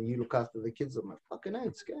this and you look after the kids? I'm like, fucking hell,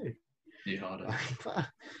 let's go. Yeah,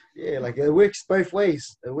 yeah, like it works both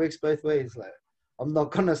ways. Like I'm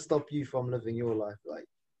not gonna stop you from living your life. Like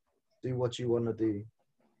do what you want to do.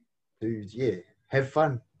 Dude, yeah, have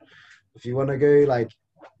fun. If you want to go like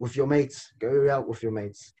with your mates, go out with your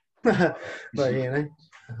mates. But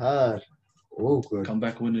hard. Oh, good. Come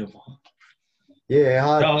back whenever. Yeah,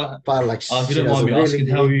 hard. But like, if you don't mind me asking,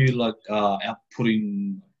 how are you like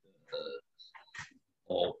outputting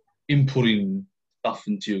or inputting stuff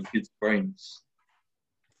into your kids' brains?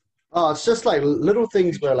 Oh, it's just like little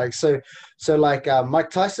things, bro. Like so like Mike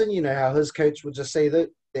Tyson, how his coach would just say that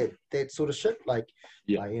sort of shit. Like,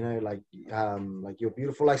 like you're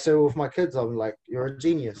beautiful. Like so with my kids, I'm like, you're a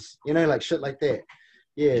genius. Like shit like that.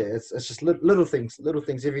 Yeah, it's just little things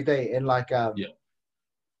every day, and like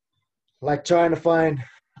like trying to find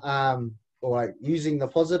or like using the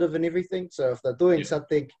positive in everything. So if they're doing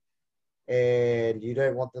something and you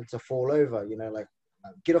don't want them to fall over, like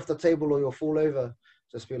get off the table or you'll fall over.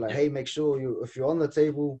 Just be like, hey, make sure if you're on the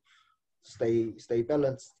table, stay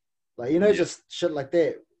balanced. Like, just shit like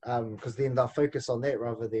that. Because then they'll focus on that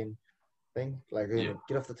rather than thing. Like,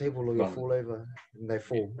 get off the table or you'll fall over. And they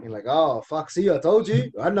fall. And you're like, oh, fuck, see, I told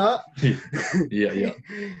you. I'm not. yeah.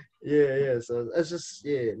 Yeah. So it's just,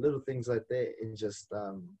 little things like that. And just,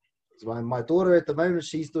 my daughter at the moment,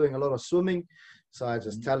 she's doing a lot of swimming. So I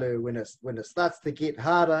just tell her when it starts to get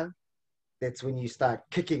harder, that's when you start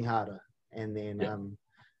kicking harder. And then,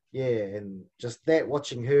 and just that,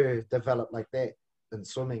 watching her develop like that in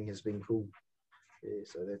swimming has been cool. Yeah,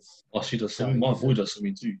 so that's. Oh, she does swimming. My boy does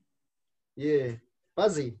swimming too. Yeah,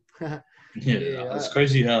 Buzzy. It's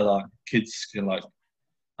crazy how like kids can like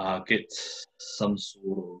get some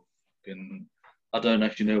sort of. I don't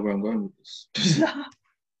actually know where I'm going with this.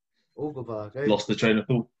 Lost the train of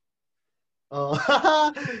thought.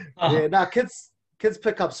 Oh, yeah. Nah, kids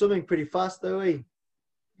pick up swimming pretty fast though, eh?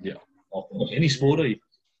 Yeah, any sport, eh?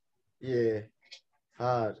 Yeah,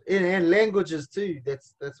 hard. And languages too.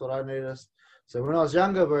 That's what I noticed. So when I was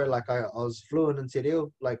younger, bro, like I was fluent in Te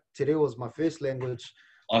Reo. Like Te Reo was my first language.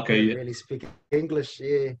 Okay, I didn't really speak English.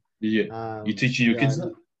 Yeah. Yeah. You teaching your kids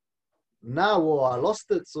that? No, well, I lost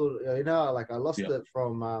it. So like I lost it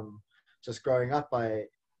from just growing up. My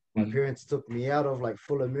parents took me out of like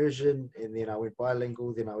full immersion, and then I went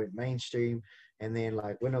bilingual. Then I went mainstream, and then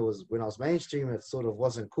like when I was mainstream, it sort of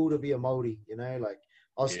wasn't cool to be a Māori. Like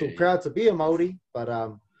I was still proud to be a Māori, but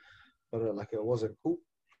like it wasn't cool.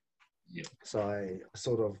 Yeah. So I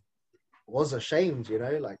sort of was ashamed.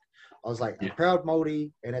 Like I was like a proud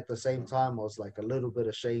Māori, and at the same time I was like a little bit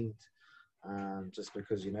ashamed, just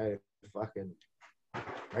because fucking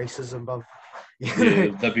racism, bro.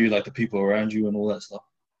 That'd be like the people around you and all that stuff.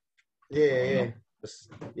 Yeah,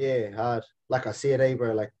 hard. Like I said,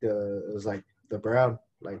 bro, like it was like the brown,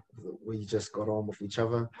 like we just got on with each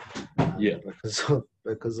other.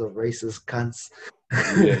 Because of racist cunts.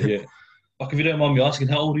 yeah. Like if you don't mind me asking,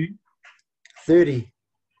 how old are you? 30.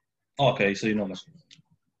 Oh, okay, so you're not much.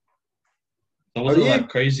 So was it like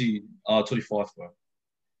crazy? 25, bro.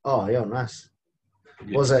 Oh yeah, nice.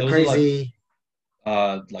 Was it crazy?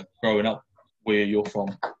 Like growing up where you're from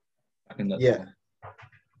back in that time.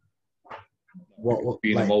 What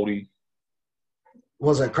being like, a Māori?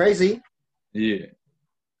 Was it crazy? Yeah.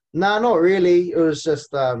 Nah, not really. It was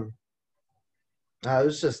just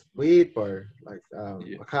weird, bro. Like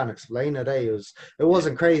I can't explain it. It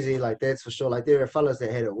wasn't crazy, like that's for sure. Like there are fellas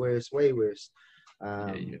that had it worse, way worse.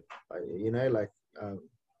 Like,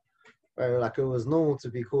 bro, like it was normal to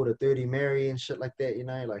be called a dirty Mary and shit like that.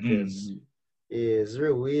 Like it's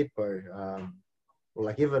real weird, bro. or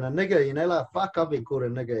like even a nigger, you know, like fuck, I've been called a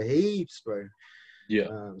nigger heaps, bro. Yeah.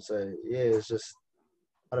 So yeah, it's just,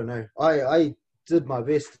 I don't know. I did my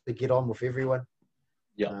best to get on with everyone.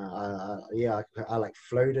 Yeah. I like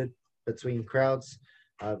floated between crowds.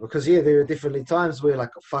 Because there were definitely times where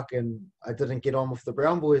like I didn't get on with the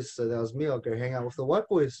brown boys, so that was me. I'll go hang out with the white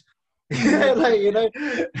boys, like, you know,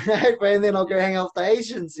 and then I'll go hang out with the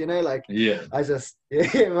Asians, you know, like I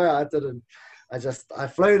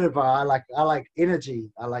floated, but I like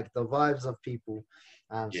energy. I like the vibes of people.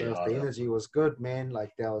 So if the energy was good, man,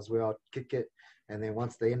 like that was where I'd kick it. And then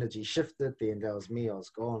once the energy shifted, then that was me. I was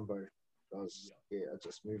gone, bro. I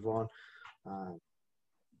just move on.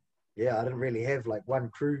 I didn't really have like one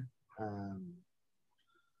crew. I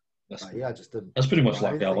just did. That's pretty much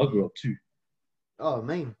like how I grew up too. Oh,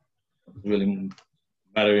 man. Really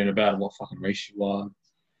mattering about what fucking race you are.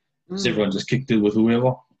 Everyone just kicked it with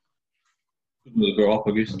whoever. Couldn't grow up,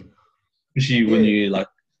 I guess. Especially when you like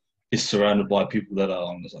get surrounded by people that are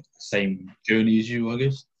on like, the same journey as you, I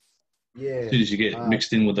guess. Yeah. As soon as you get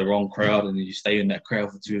mixed in with the wrong crowd and you stay in that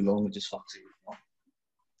crowd for too long, it just fucks you.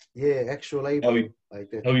 Yeah, actual label. Do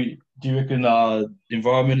you reckon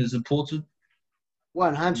environment is important?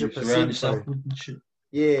 100%, bro.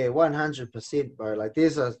 Yeah, 100%, bro. Like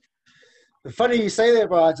funny you say that,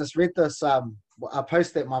 bro. I just read this a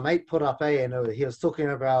post that my mate put up, and he was talking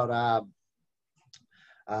about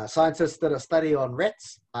scientists did a study on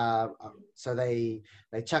rats. So they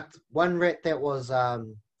chucked one rat that was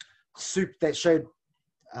soup that showed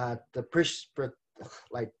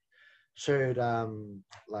showed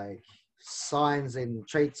like signs and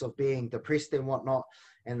traits of being depressed and whatnot,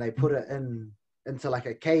 and they put it into like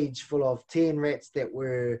a cage full of 10 rats that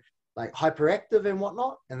were like hyperactive and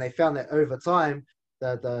whatnot, and they found that over time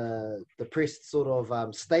the depressed sort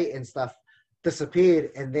of state and stuff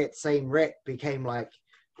disappeared, and that same rat became like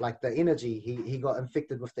the energy, he got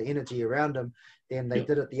infected with the energy around him. Then they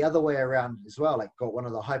did it the other way around as well, like got one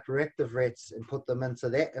of the hyperactive rats and put them into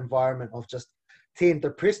that environment of just 10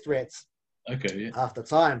 depressed rats. Okay, yeah. After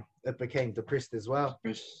time, it became depressed as well.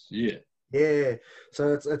 Yeah. Yeah.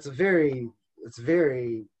 So it's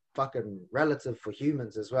very fucking relative for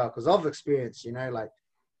humans as well. Because I've experienced, you know, like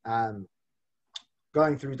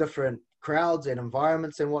going through different crowds and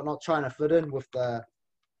environments and whatnot, trying to fit in with the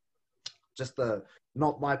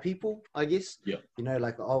not my people, I guess. Yeah. You know,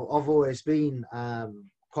 like I've always been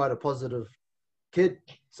quite a positive kid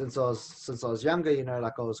since I was younger. You know,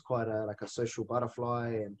 like I was quite a social butterfly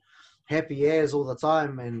and happy as all the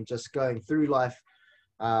time, and just going through life,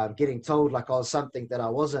 getting told like I was something that I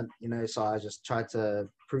wasn't. You know, so I just tried to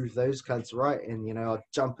prove those cunts right, and you know, I'd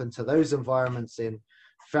jump into those environments and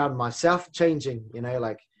found myself changing. You know,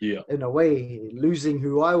 like in a way, losing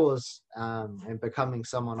who I was and becoming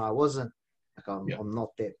someone I wasn't. Like I'm not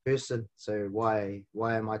that person, so why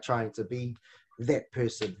am I trying to be that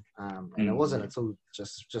person? And it wasn't until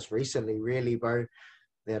just recently, really, bro,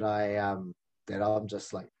 that I'm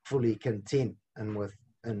just like fully content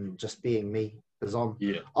and just being me, because I'm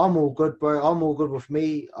all good, bro. I'm all good with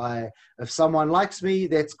me. If someone likes me,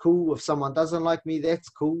 that's cool. If someone doesn't like me, that's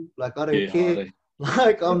cool. Like I don't care.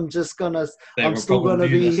 Like I'm still gonna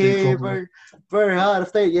be here, bro. Very hard.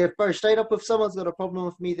 Bro, straight up, if someone's got a problem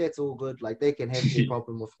with me, that's all good. Like they can have their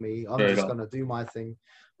problem with me. I'm just gonna do my thing.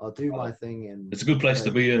 I'll do my thing, and it's a good place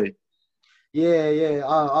to be. Yeah.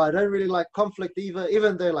 I don't really like conflict either,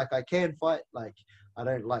 even though like I can fight. Like I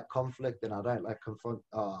don't like conflict, and I don't like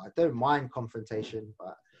I don't mind confrontation,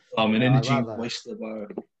 but I'm an energy waster, bro.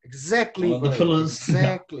 Exactly, bro. The pillars.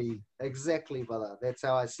 Exactly, brother. That's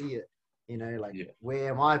how I see it. You know, like where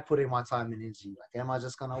am I putting my time and energy? Like, am I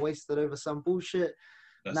just gonna waste it over some bullshit?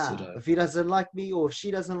 If he doesn't like me or if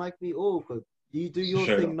she doesn't like me, good. You do your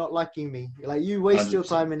thing, not liking me. Like you waste 100%. Your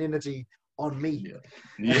time and energy on me.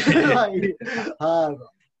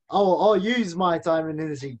 I'll use my time and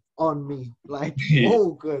energy on me. Like,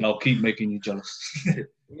 good. And I'll keep making you jealous.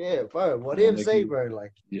 Yeah, bro. Whatever you say, bro.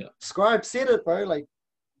 Like, Scribe said it, bro. Like,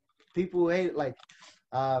 people hate, like,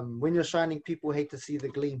 when you're shining, people hate to see the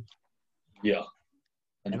gleam. Yeah.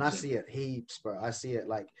 100%. And I see it heaps, bro. I see it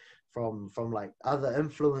like from like other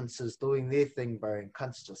influencers doing their thing, bro, and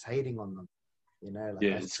cunts just hating on them. You know,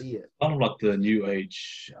 like I see it. Kind of like the new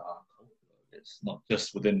age. It's not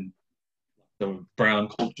just within the brown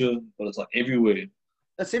culture, but it's like everywhere.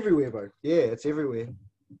 That's everywhere, bro. Yeah, it's everywhere.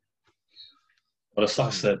 But it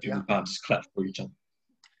sucks that people can't just clap for each other.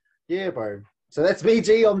 Yeah, bro. So that's me,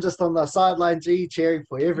 G. I'm just on the sideline, G, cheering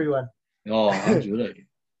for everyone. Oh, 100,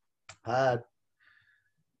 Hard.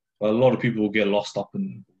 Well, a lot of people get lost up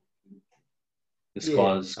in this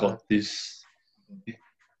guy's got this.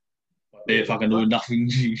 They're fucking doing nothing.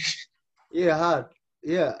 Yeah, hard.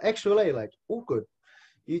 Yeah, actually, like all good.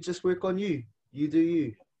 You just work on you. You do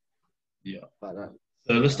you. Yeah. But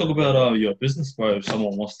so let's talk about your business, bro. If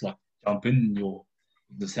someone wants to like jump in your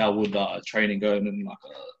business, how would training go in like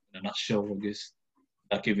in a nutshell, I guess,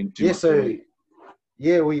 without giving too yeah, much so away?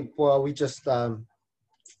 yeah, we just the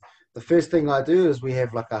first thing I do is we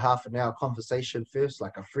have like a half an hour conversation first,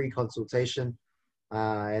 like a free consultation.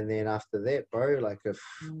 And then after that, bro, like if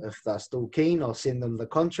they're still keen, I'll send them the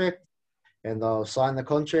contract and they'll sign the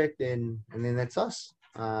contract and then that's us.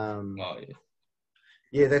 Oh yeah.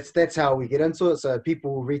 Yeah, that's how we get into it. So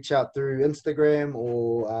people reach out through Instagram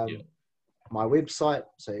or Yeah. my website.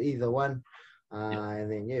 So either one. Yeah. And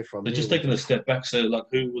then yeah, from So there just we taking a just step back, so like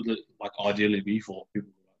who would it like ideally be for?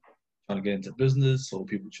 People trying to get into business or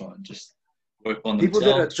people trying to just work on people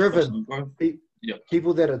that are themselves, driven, personal growth? Yeah.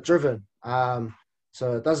 people that are driven.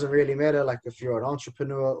 So it doesn't really matter like if you're an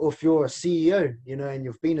entrepreneur or if you're a CEO, you know, and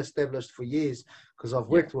you've been established for years. Because I've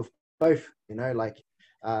Yeah. worked with both, you know, like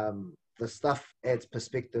the stuff adds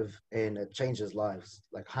perspective and it changes lives,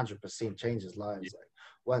 like 100% changes lives.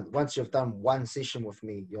 Like once you've done one session with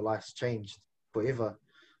me, your life's changed forever.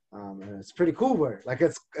 And it's pretty cool, bro. Like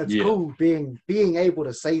it's Yeah. cool being able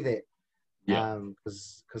to say that. Yeah.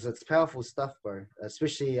 Because it's powerful stuff, bro.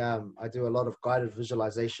 Especially I do a lot of guided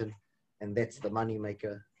visualization, and that's the money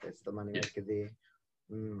maker. That's the money maker there.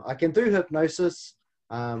 I can do hypnosis.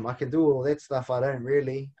 I can do all that stuff. I don't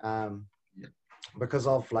really because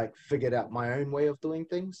I've like figured out my own way of doing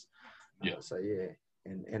things. So yeah,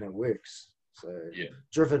 and it works. So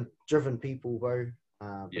driven people, bro.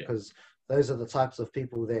 Because those are the types of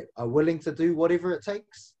people that are willing to do whatever it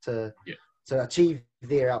takes to achieve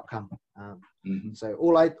their outcome. So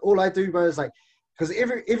all I do, bro, is like, because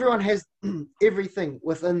everyone has everything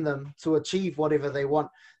within them to achieve whatever they want.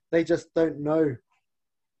 They just don't know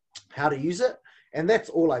how to use it, and that's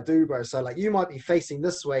all I do, bro. So like, you might be facing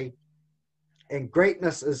this way, and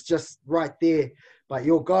greatness is just right there, but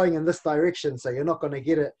you're going in this direction, so you're not going to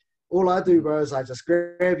get it. All I do, bro, is I just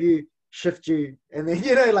grab you, shift you, and then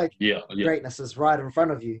like greatness is right in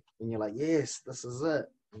front of you, and you're like, yes, this is it.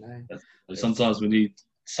 You know, sometimes we need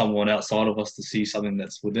someone outside of us to see something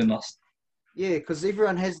that's within us. Yeah, because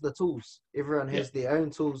everyone has the tools. Everyone has their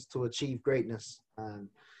own tools to achieve greatness.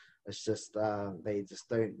 It's just they just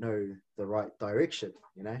don't know the right direction.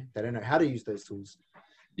 You know, they don't know how to use those tools.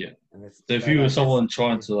 Yeah. And so if you were someone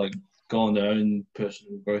trying to like go on their own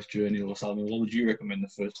personal growth journey or something, what would you recommend the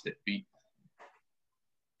first step be?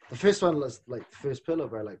 The first one was like the first pillar,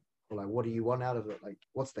 bro. Like what do you want out of it? Like,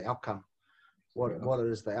 what's the outcome? What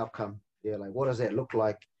is the outcome? Yeah, like what does that look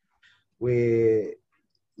like? Where,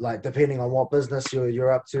 like, depending on what business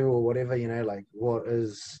you're up to or whatever, you know, like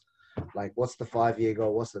what's the 5-year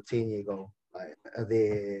goal? What's the 10-year goal? Like, are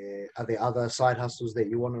there other side hustles that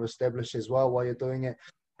you want to establish as well while you're doing it?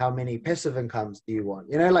 How many passive incomes do you want?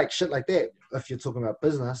 You know, like shit like that. If you're talking about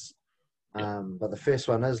business, but the first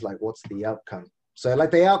one is like, what's the outcome? So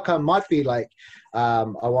like the outcome might be like, I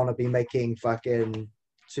want to be making fucking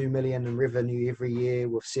 2 million in revenue every year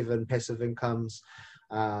with 7 passive incomes.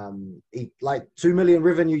 Like 2 million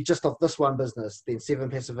revenue just off this one business, then 7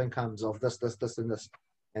 passive incomes of this, and this,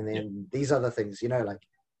 and then these other things, you know, like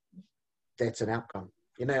that's an outcome,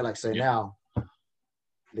 you know, like, so now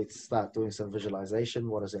let's start doing some visualization.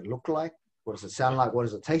 What does it look like? What does it sound like? What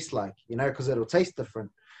does it taste like? You know, because it'll taste different.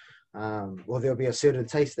 Or there'll be a certain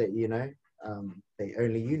taste that, you know, that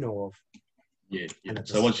only you know of. Yeah.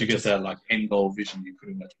 So once you get that like end goal vision, you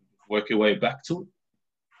pretty much work your way back to it.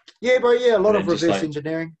 Yeah, bro. Yeah, a lot of reverse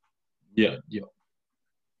engineering. Yeah.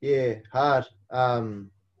 Yeah, hard.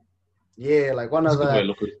 Yeah, like one of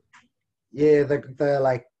the the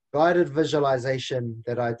like guided visualization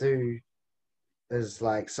that I do is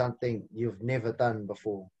like something you've never done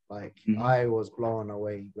before. Like I was blown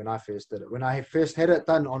away when I first did it. When I first had it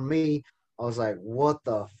done on me, I was like, "What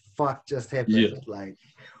the fuck just happened? Yeah. Like,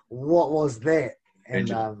 what was that?" And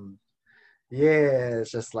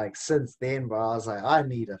it's just like since then, bro, I was like, I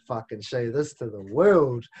need to fucking show this to the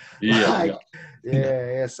world. So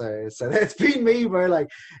that's been me, bro. Like,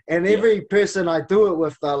 and every person I do it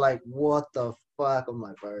with, they're like, what the fuck? I'm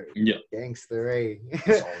like, bro, gangster, eh?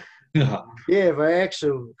 Yeah, but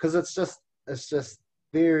actual, because it's just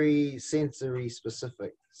very sensory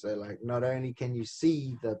specific. So like, not only can you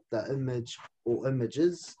see the image or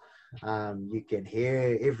images, you can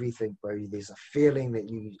hear everything, bro. There's a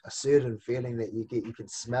certain feeling that you get. You can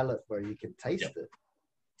smell it, bro. You can taste it.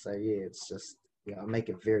 So yeah, it's just I make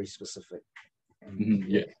it very specific. And,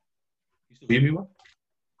 You still hear me, bro?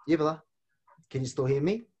 Yeah, brother. Can you still hear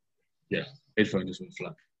me? Yeah, headphone just went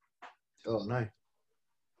flat. Oh no.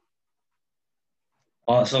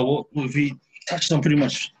 So what if we touched on pretty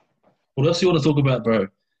much. What else do you want to talk about, bro?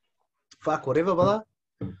 Fuck, whatever, brother.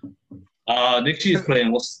 Next year's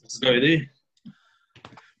plan. What's the go there?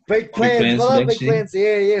 Big plans, brother. Big plans.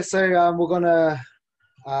 Yeah. So we're gonna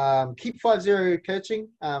keep 5-0 coaching.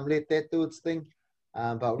 Let that do its thing.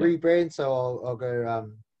 But rebrand. So I'll go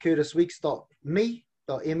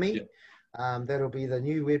curtisweeks.me.me. That'll be the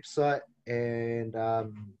new website, and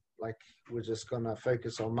like we're just gonna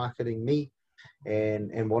focus on marketing me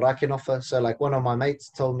and what I can offer. So like one of my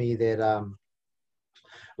mates told me that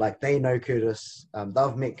like they know Curtis,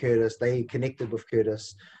 they've met Curtis, they connected with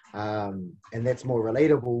Curtis, and that's more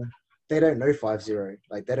relatable. They don't know 5-0,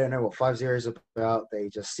 like they don't know what 5-0 is about. They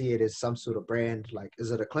just see it as some sort of brand. Like, is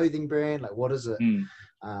it a clothing brand? Like, what is it?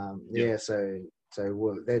 So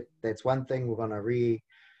that's one thing we're gonna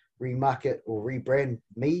remarket or rebrand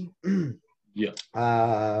me.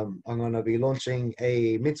 I'm gonna be launching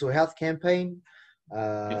a mental health campaign.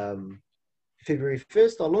 February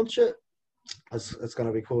 1st, I'll launch it. It's going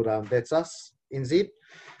to be called That's Us NZ.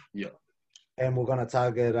 And we're going to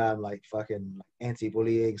target like fucking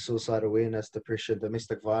anti-bullying, suicide awareness, depression,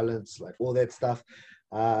 domestic violence, like all that stuff.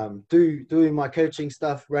 Doing my coaching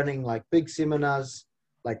stuff, running like big seminars,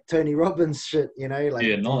 like Tony Robbins shit, you know, like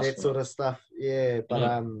nice, that sort of stuff. Yeah,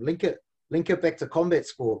 but link it back to combat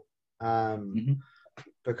sport.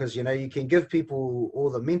 Because, you know, you can give people all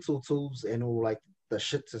the mental tools and all like the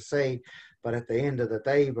shit to say, but at the end of the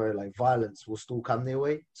day, bro, like violence will still come their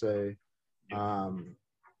way. So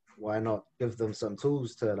why not give them some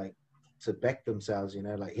tools to back themselves, you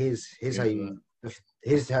know, like here's how you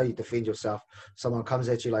defend yourself. Someone comes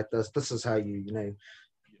at you like this is how you know,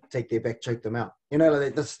 take their back, choke them out. You know,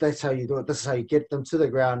 like that's how you do it. This is how you get them to the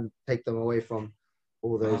ground, take them away from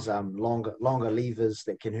all those longer levers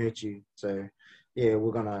that can hurt you. So yeah,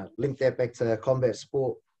 we're gonna link that back to combat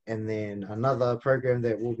sport. And then another program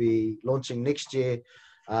that we'll be launching next year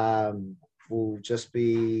will just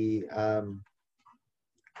be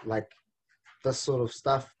like this sort of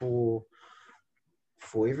stuff for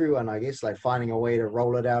everyone, I guess, like finding a way to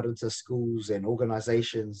roll it out into schools and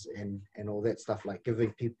organizations and all that stuff, like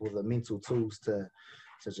giving people the mental tools to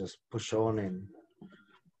just push on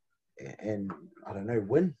and I don't know,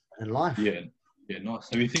 win in life. Yeah, nice.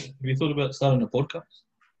 Have you thought about starting a podcast?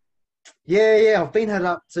 Yeah, I've been hit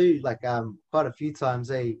up too, like quite a few times,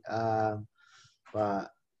 but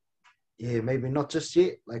yeah, maybe not just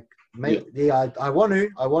yet. Like, I want to.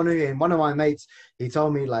 And one of my mates, he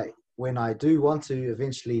told me like when I do want to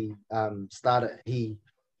eventually start it, he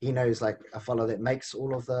knows like a fellow that makes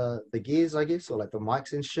all of the gears, I guess, or like the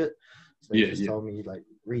mics and shit. So he just told me like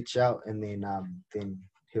reach out, and then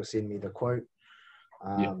he'll send me the quote.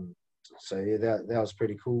 So yeah, that was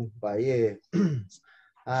pretty cool. But yeah.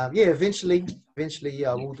 Eventually,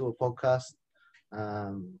 we'll do a podcast.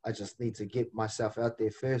 I just need to get myself out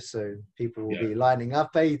there first, so people will be lining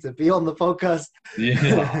up, to be on the podcast.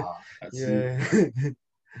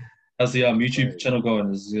 How's the YouTube channel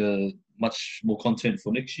going? Is much more content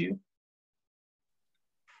for next year?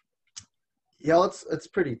 Yeah, it's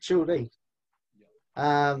pretty chilled, eh?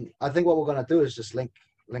 I think what we're gonna do is just link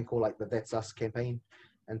all like the That's Us campaign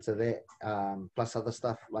into that, plus other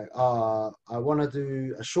stuff. Like I want to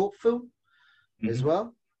do a short film as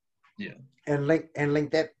well, and link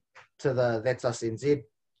that to the That's Us NZ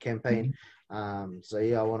campaign. So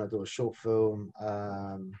yeah, I want to do a short film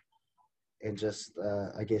and just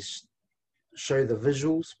I guess show the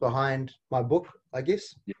visuals behind my book, I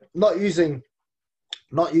guess. Not using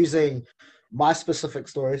my specific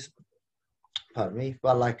stories, pardon me,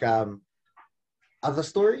 but like other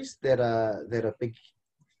stories that are big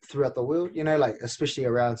throughout the world, you know, like especially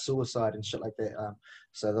around suicide and shit like that.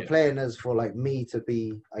 So the plan is for like me to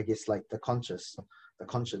be, I guess, like the conscience,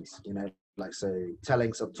 you know, like so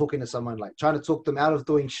talking to someone, like trying to talk them out of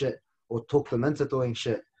doing shit or talk them into doing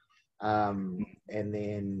shit. And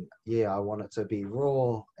then I want it to be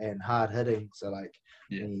raw and hard hitting. So like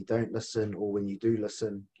when you don't listen or when you do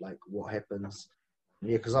listen, like what happens.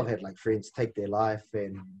 Yeah, because I've had like friends take their life,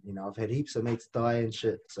 and you know I've had heaps of mates die and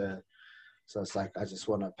shit. So it's like I just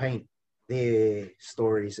want to paint their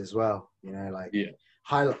stories as well, you know, like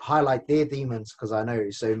highlight their demons, because I know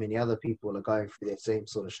so many other people are going through that same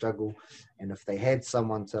sort of struggle. And if they had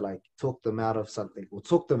someone to like talk them out of something or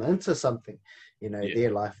talk them into something, you know, their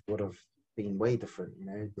life would have been way different. You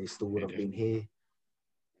know, they still would have been here.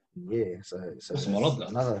 Yeah, so awesome. I love that.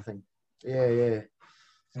 Another thing. Yeah.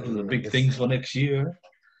 Those are the big things for next year.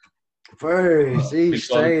 Bro, see,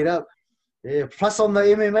 straight up. Yeah, plus I'm the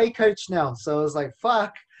MMA coach now, so I was like,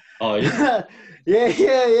 fuck. Oh, yeah?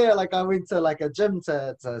 yeah. Like I went to like a gym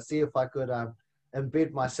to see if I could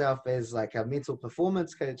embed myself as like a mental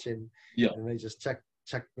performance coach, and yeah, and they just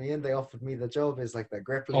chucked me in. They offered me the job as like the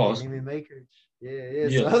grappling oh, and MMA coach. Yeah.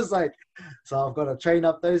 So yeah, I was like, so I've got to train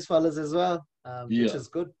up those fellas as well, which yeah, is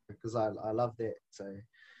good because I love that. So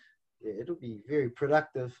yeah, it'll be very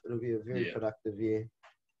productive. It'll be a very yeah. productive year.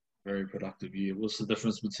 Very productive year. What's the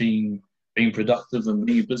difference between being productive and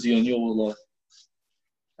being busy on your life?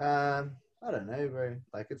 I don't know, bro.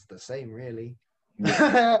 Like it's the same, really.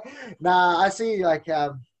 Yeah, Nah, I see. Like, yeah,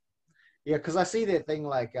 because I see that thing.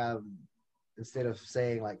 Like, instead of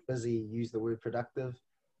saying like busy, use the word productive.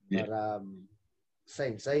 yeah, But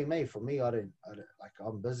same, mate. For me, I don't like.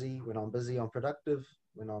 I'm busy. When I'm busy, I'm productive.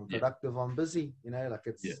 When I'm yeah, productive, I'm busy. You know, like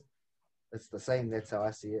yeah, it's the same. That's how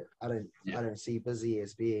I see it. I yeah, don't see busy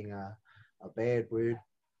as being a bad word,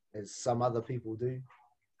 as some other people do.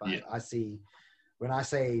 yeah. But I see when I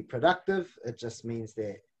say productive, it just means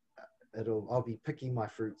that I'll be picking my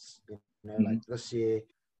fruits. You know, like Mm-hmm.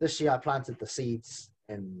 this year I planted the seeds,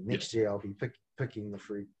 and Yeah, next year I'll be picking the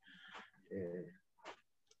fruit. Yeah.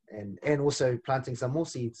 And also planting some more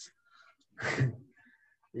seeds.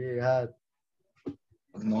 Yeah.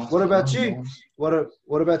 nice, What about man, you? nice.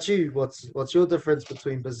 What about you? What's your difference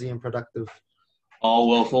between busy and productive? Oh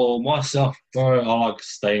well, for myself, bro, I like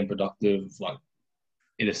staying productive, like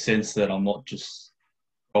in a sense that I'm not just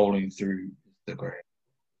scrolling through Instagram.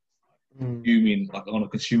 Mm. You mean like on a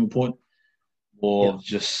consumer point, Yeah. or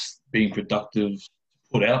just being productive to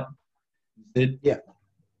put out instead? Yeah.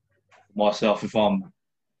 Myself, if I'm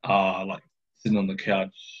like sitting on the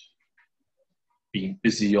couch being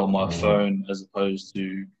busy on my phone as opposed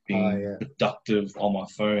to being Yeah. productive on my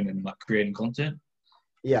phone and like creating content.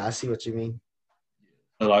 Yeah. I see what you mean.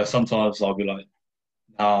 So, like sometimes I'll be like,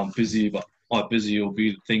 nah, I'm busy, but my busy will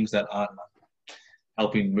be the things that aren't like,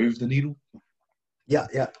 helping move the needle. Yeah.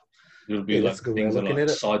 Yeah. It'll be Yeah. like That's a good way of things that are looking like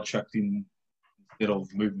at it. sidetracking instead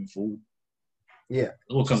of moving forward. Yeah. It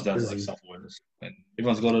all comes Just down to like busy. self awareness, and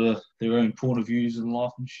everyone's got their own point of views in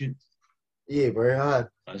life and shit. Yeah. Very hard.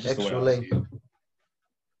 That's just the way I see Actually. it.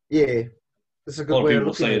 Yeah. That's a A good lot of way of people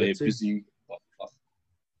looking say at it they're too. busy, but like,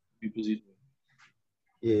 be busy.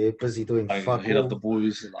 Yeah. Busy doing Like fuck hit up the all.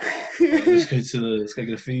 boys and like, oh, let's go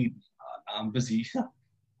get a feed. I'm busy.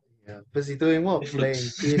 Yeah. Busy doing what? Playing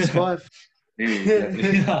Netflix. PS5. Yeah,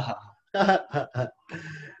 exactly.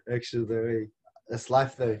 Actually, though, that's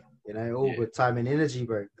life, though. You know, all Yeah, with time and energy,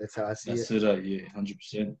 bro. That's how I see it. that's it. Yeah,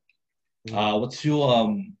 100%. Mm. What's your what are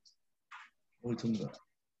we talking about?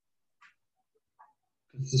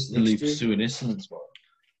 Consistently Next year. pursuing excellence, bro.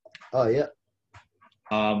 Oh yeah.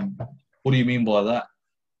 Um, what do you mean by that?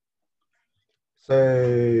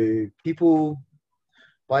 So people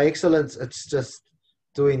by excellence, it's just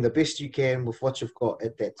doing the best you can with what you've got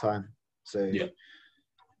at that time. So Yeah,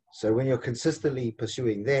 so when you're consistently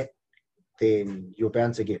pursuing that, then you're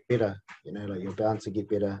bound to get better. You know, like you're bound to get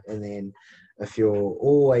better. And then if you're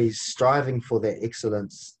always striving for that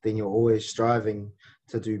excellence, then you're always striving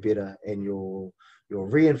to do better, and you're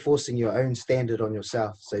reinforcing your own standard on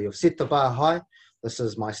yourself. So you've set the bar high. This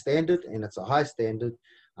is my standard, and it's a high standard.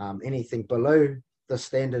 Anything below the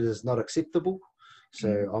standard is not acceptable. So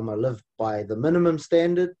mm, I'm gonna live by the minimum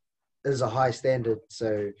standard is a high standard.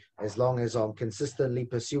 So as long as I'm consistently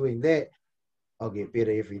pursuing that, I'll get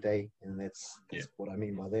better every day, and yeah. that's what I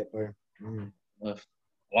mean by that, bro. Mm. I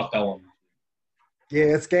like that one.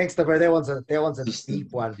 Yeah, it's gangster, bro. That one's a deep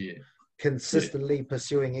Consistent. one. Yeah, yeah. Consistently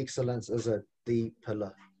pursuing excellence is a deep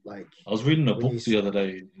pillar. Like I was reading a when book you, the other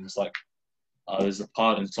day, and it's like there's a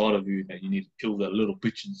part inside of you that you need to kill that little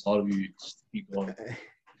bitch inside of you just to keep going.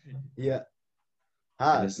 yeah, And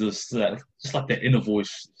hard. there's this just like that inner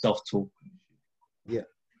voice, self talk. Yeah,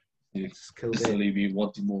 You just kill that. consistently be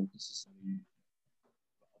wanting more, consistently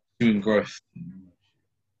doing growth.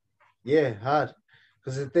 Yeah, hard.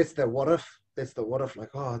 Because that's the what if. That's the what if. Like,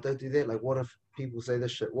 oh, don't do that. Like, what if people say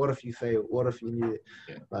this shit? What if you fail? What if you knew it?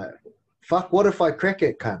 Yeah. Like, fuck. What if I crack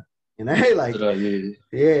it, cunt? You know, like, Yeah.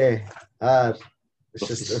 yeah, hard. It's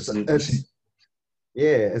This just is it. it's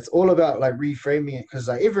yeah, it's all about like reframing it because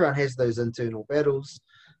like everyone has those internal battles.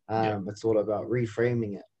 Yeah. It's all about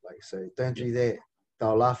reframing it. Like, so don't Yeah. do that.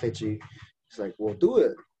 They'll laugh at you. It's like, well, do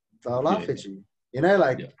it. They'll laugh Yeah. at you. You know,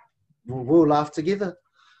 like Yeah. we'll laugh together.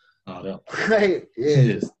 Oh, yeah. Like, yeah,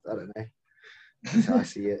 Yeah. just I don't know. That's how I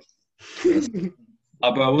see it.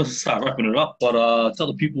 Bro, let's start wrapping it up. But tell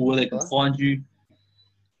the people where they can Huh? find you,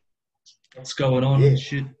 what's going on Yeah. and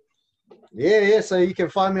shit. Yeah. So you can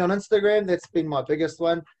find me on Instagram. That's been my biggest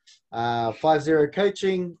one. 50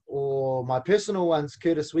 coaching, or my personal one's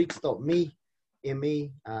curtisweeks.me.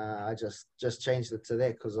 ME. I just changed it to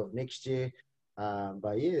that because of next year.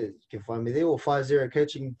 But yeah, you can find me there, or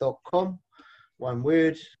 50coaching.com, one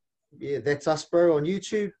word. Yeah, that's us, bro, on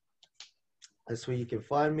YouTube. That's where you can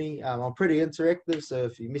find me. I'm pretty interactive, so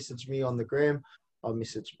if you message me on the gram, I'll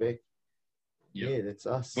message back. Yeah, that's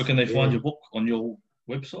us. Where can they find your book? On your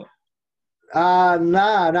website?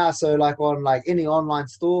 Nah. So like on like any online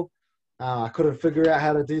store. I couldn't figure out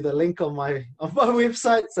how to do the link on my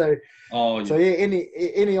website. So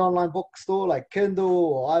any online bookstore like Kindle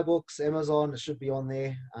or iBooks, Amazon, it should be on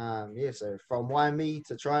there. So from Why Me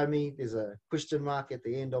to Try Me, there's a question mark at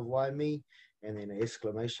the end of Why Me, and then an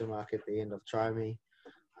exclamation mark at the end of Try Me.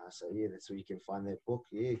 So yeah, that's where you can find that book.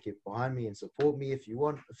 Yeah, get behind me and support me if you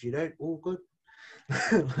want. If you don't, all good.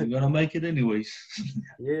 You're gonna make it anyways.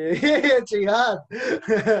 yeah, jihad.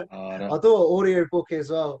 I'll do an audio book as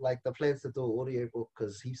well. Like the plans to do an audio book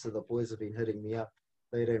because heaps of the boys have been hitting me up.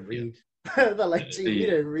 They don't read. They're like, gee, we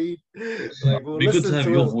don't read. Like, we'll be good to have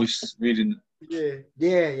your voice reading.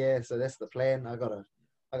 Yeah. So that's the plan. I gotta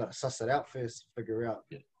suss it out first, figure out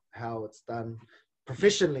how it's done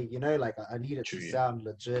professionally. You know, like I need it to sound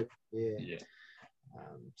legit. Yeah.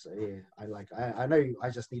 So yeah, I know I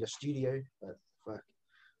just need a studio, but fuck,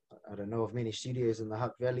 I don't know of many studios in the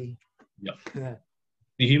Hutt Valley. Yeah. Can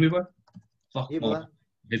you hear me, bro? Fuck, yeah, brother.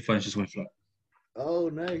 Headphones just went flat. Oh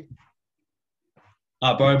no.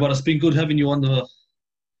 Bro, but it's been good having you on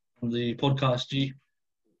the podcast, G.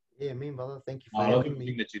 Yeah, brother. Thank you for having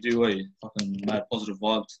me. That you do, fucking mad positive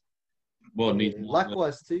vibes. Well,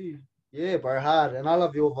 likewise too. Yeah, bro, hard. And I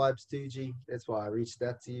love your vibes too, G. That's why I reached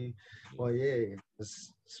out to you. Well, yeah,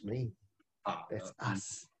 it's me. That's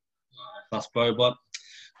us. That's bro, but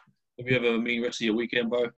hope you have a mean rest of your weekend,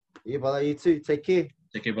 bro. Yeah, brother, you too. Take care.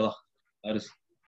 Take care, brother. That is.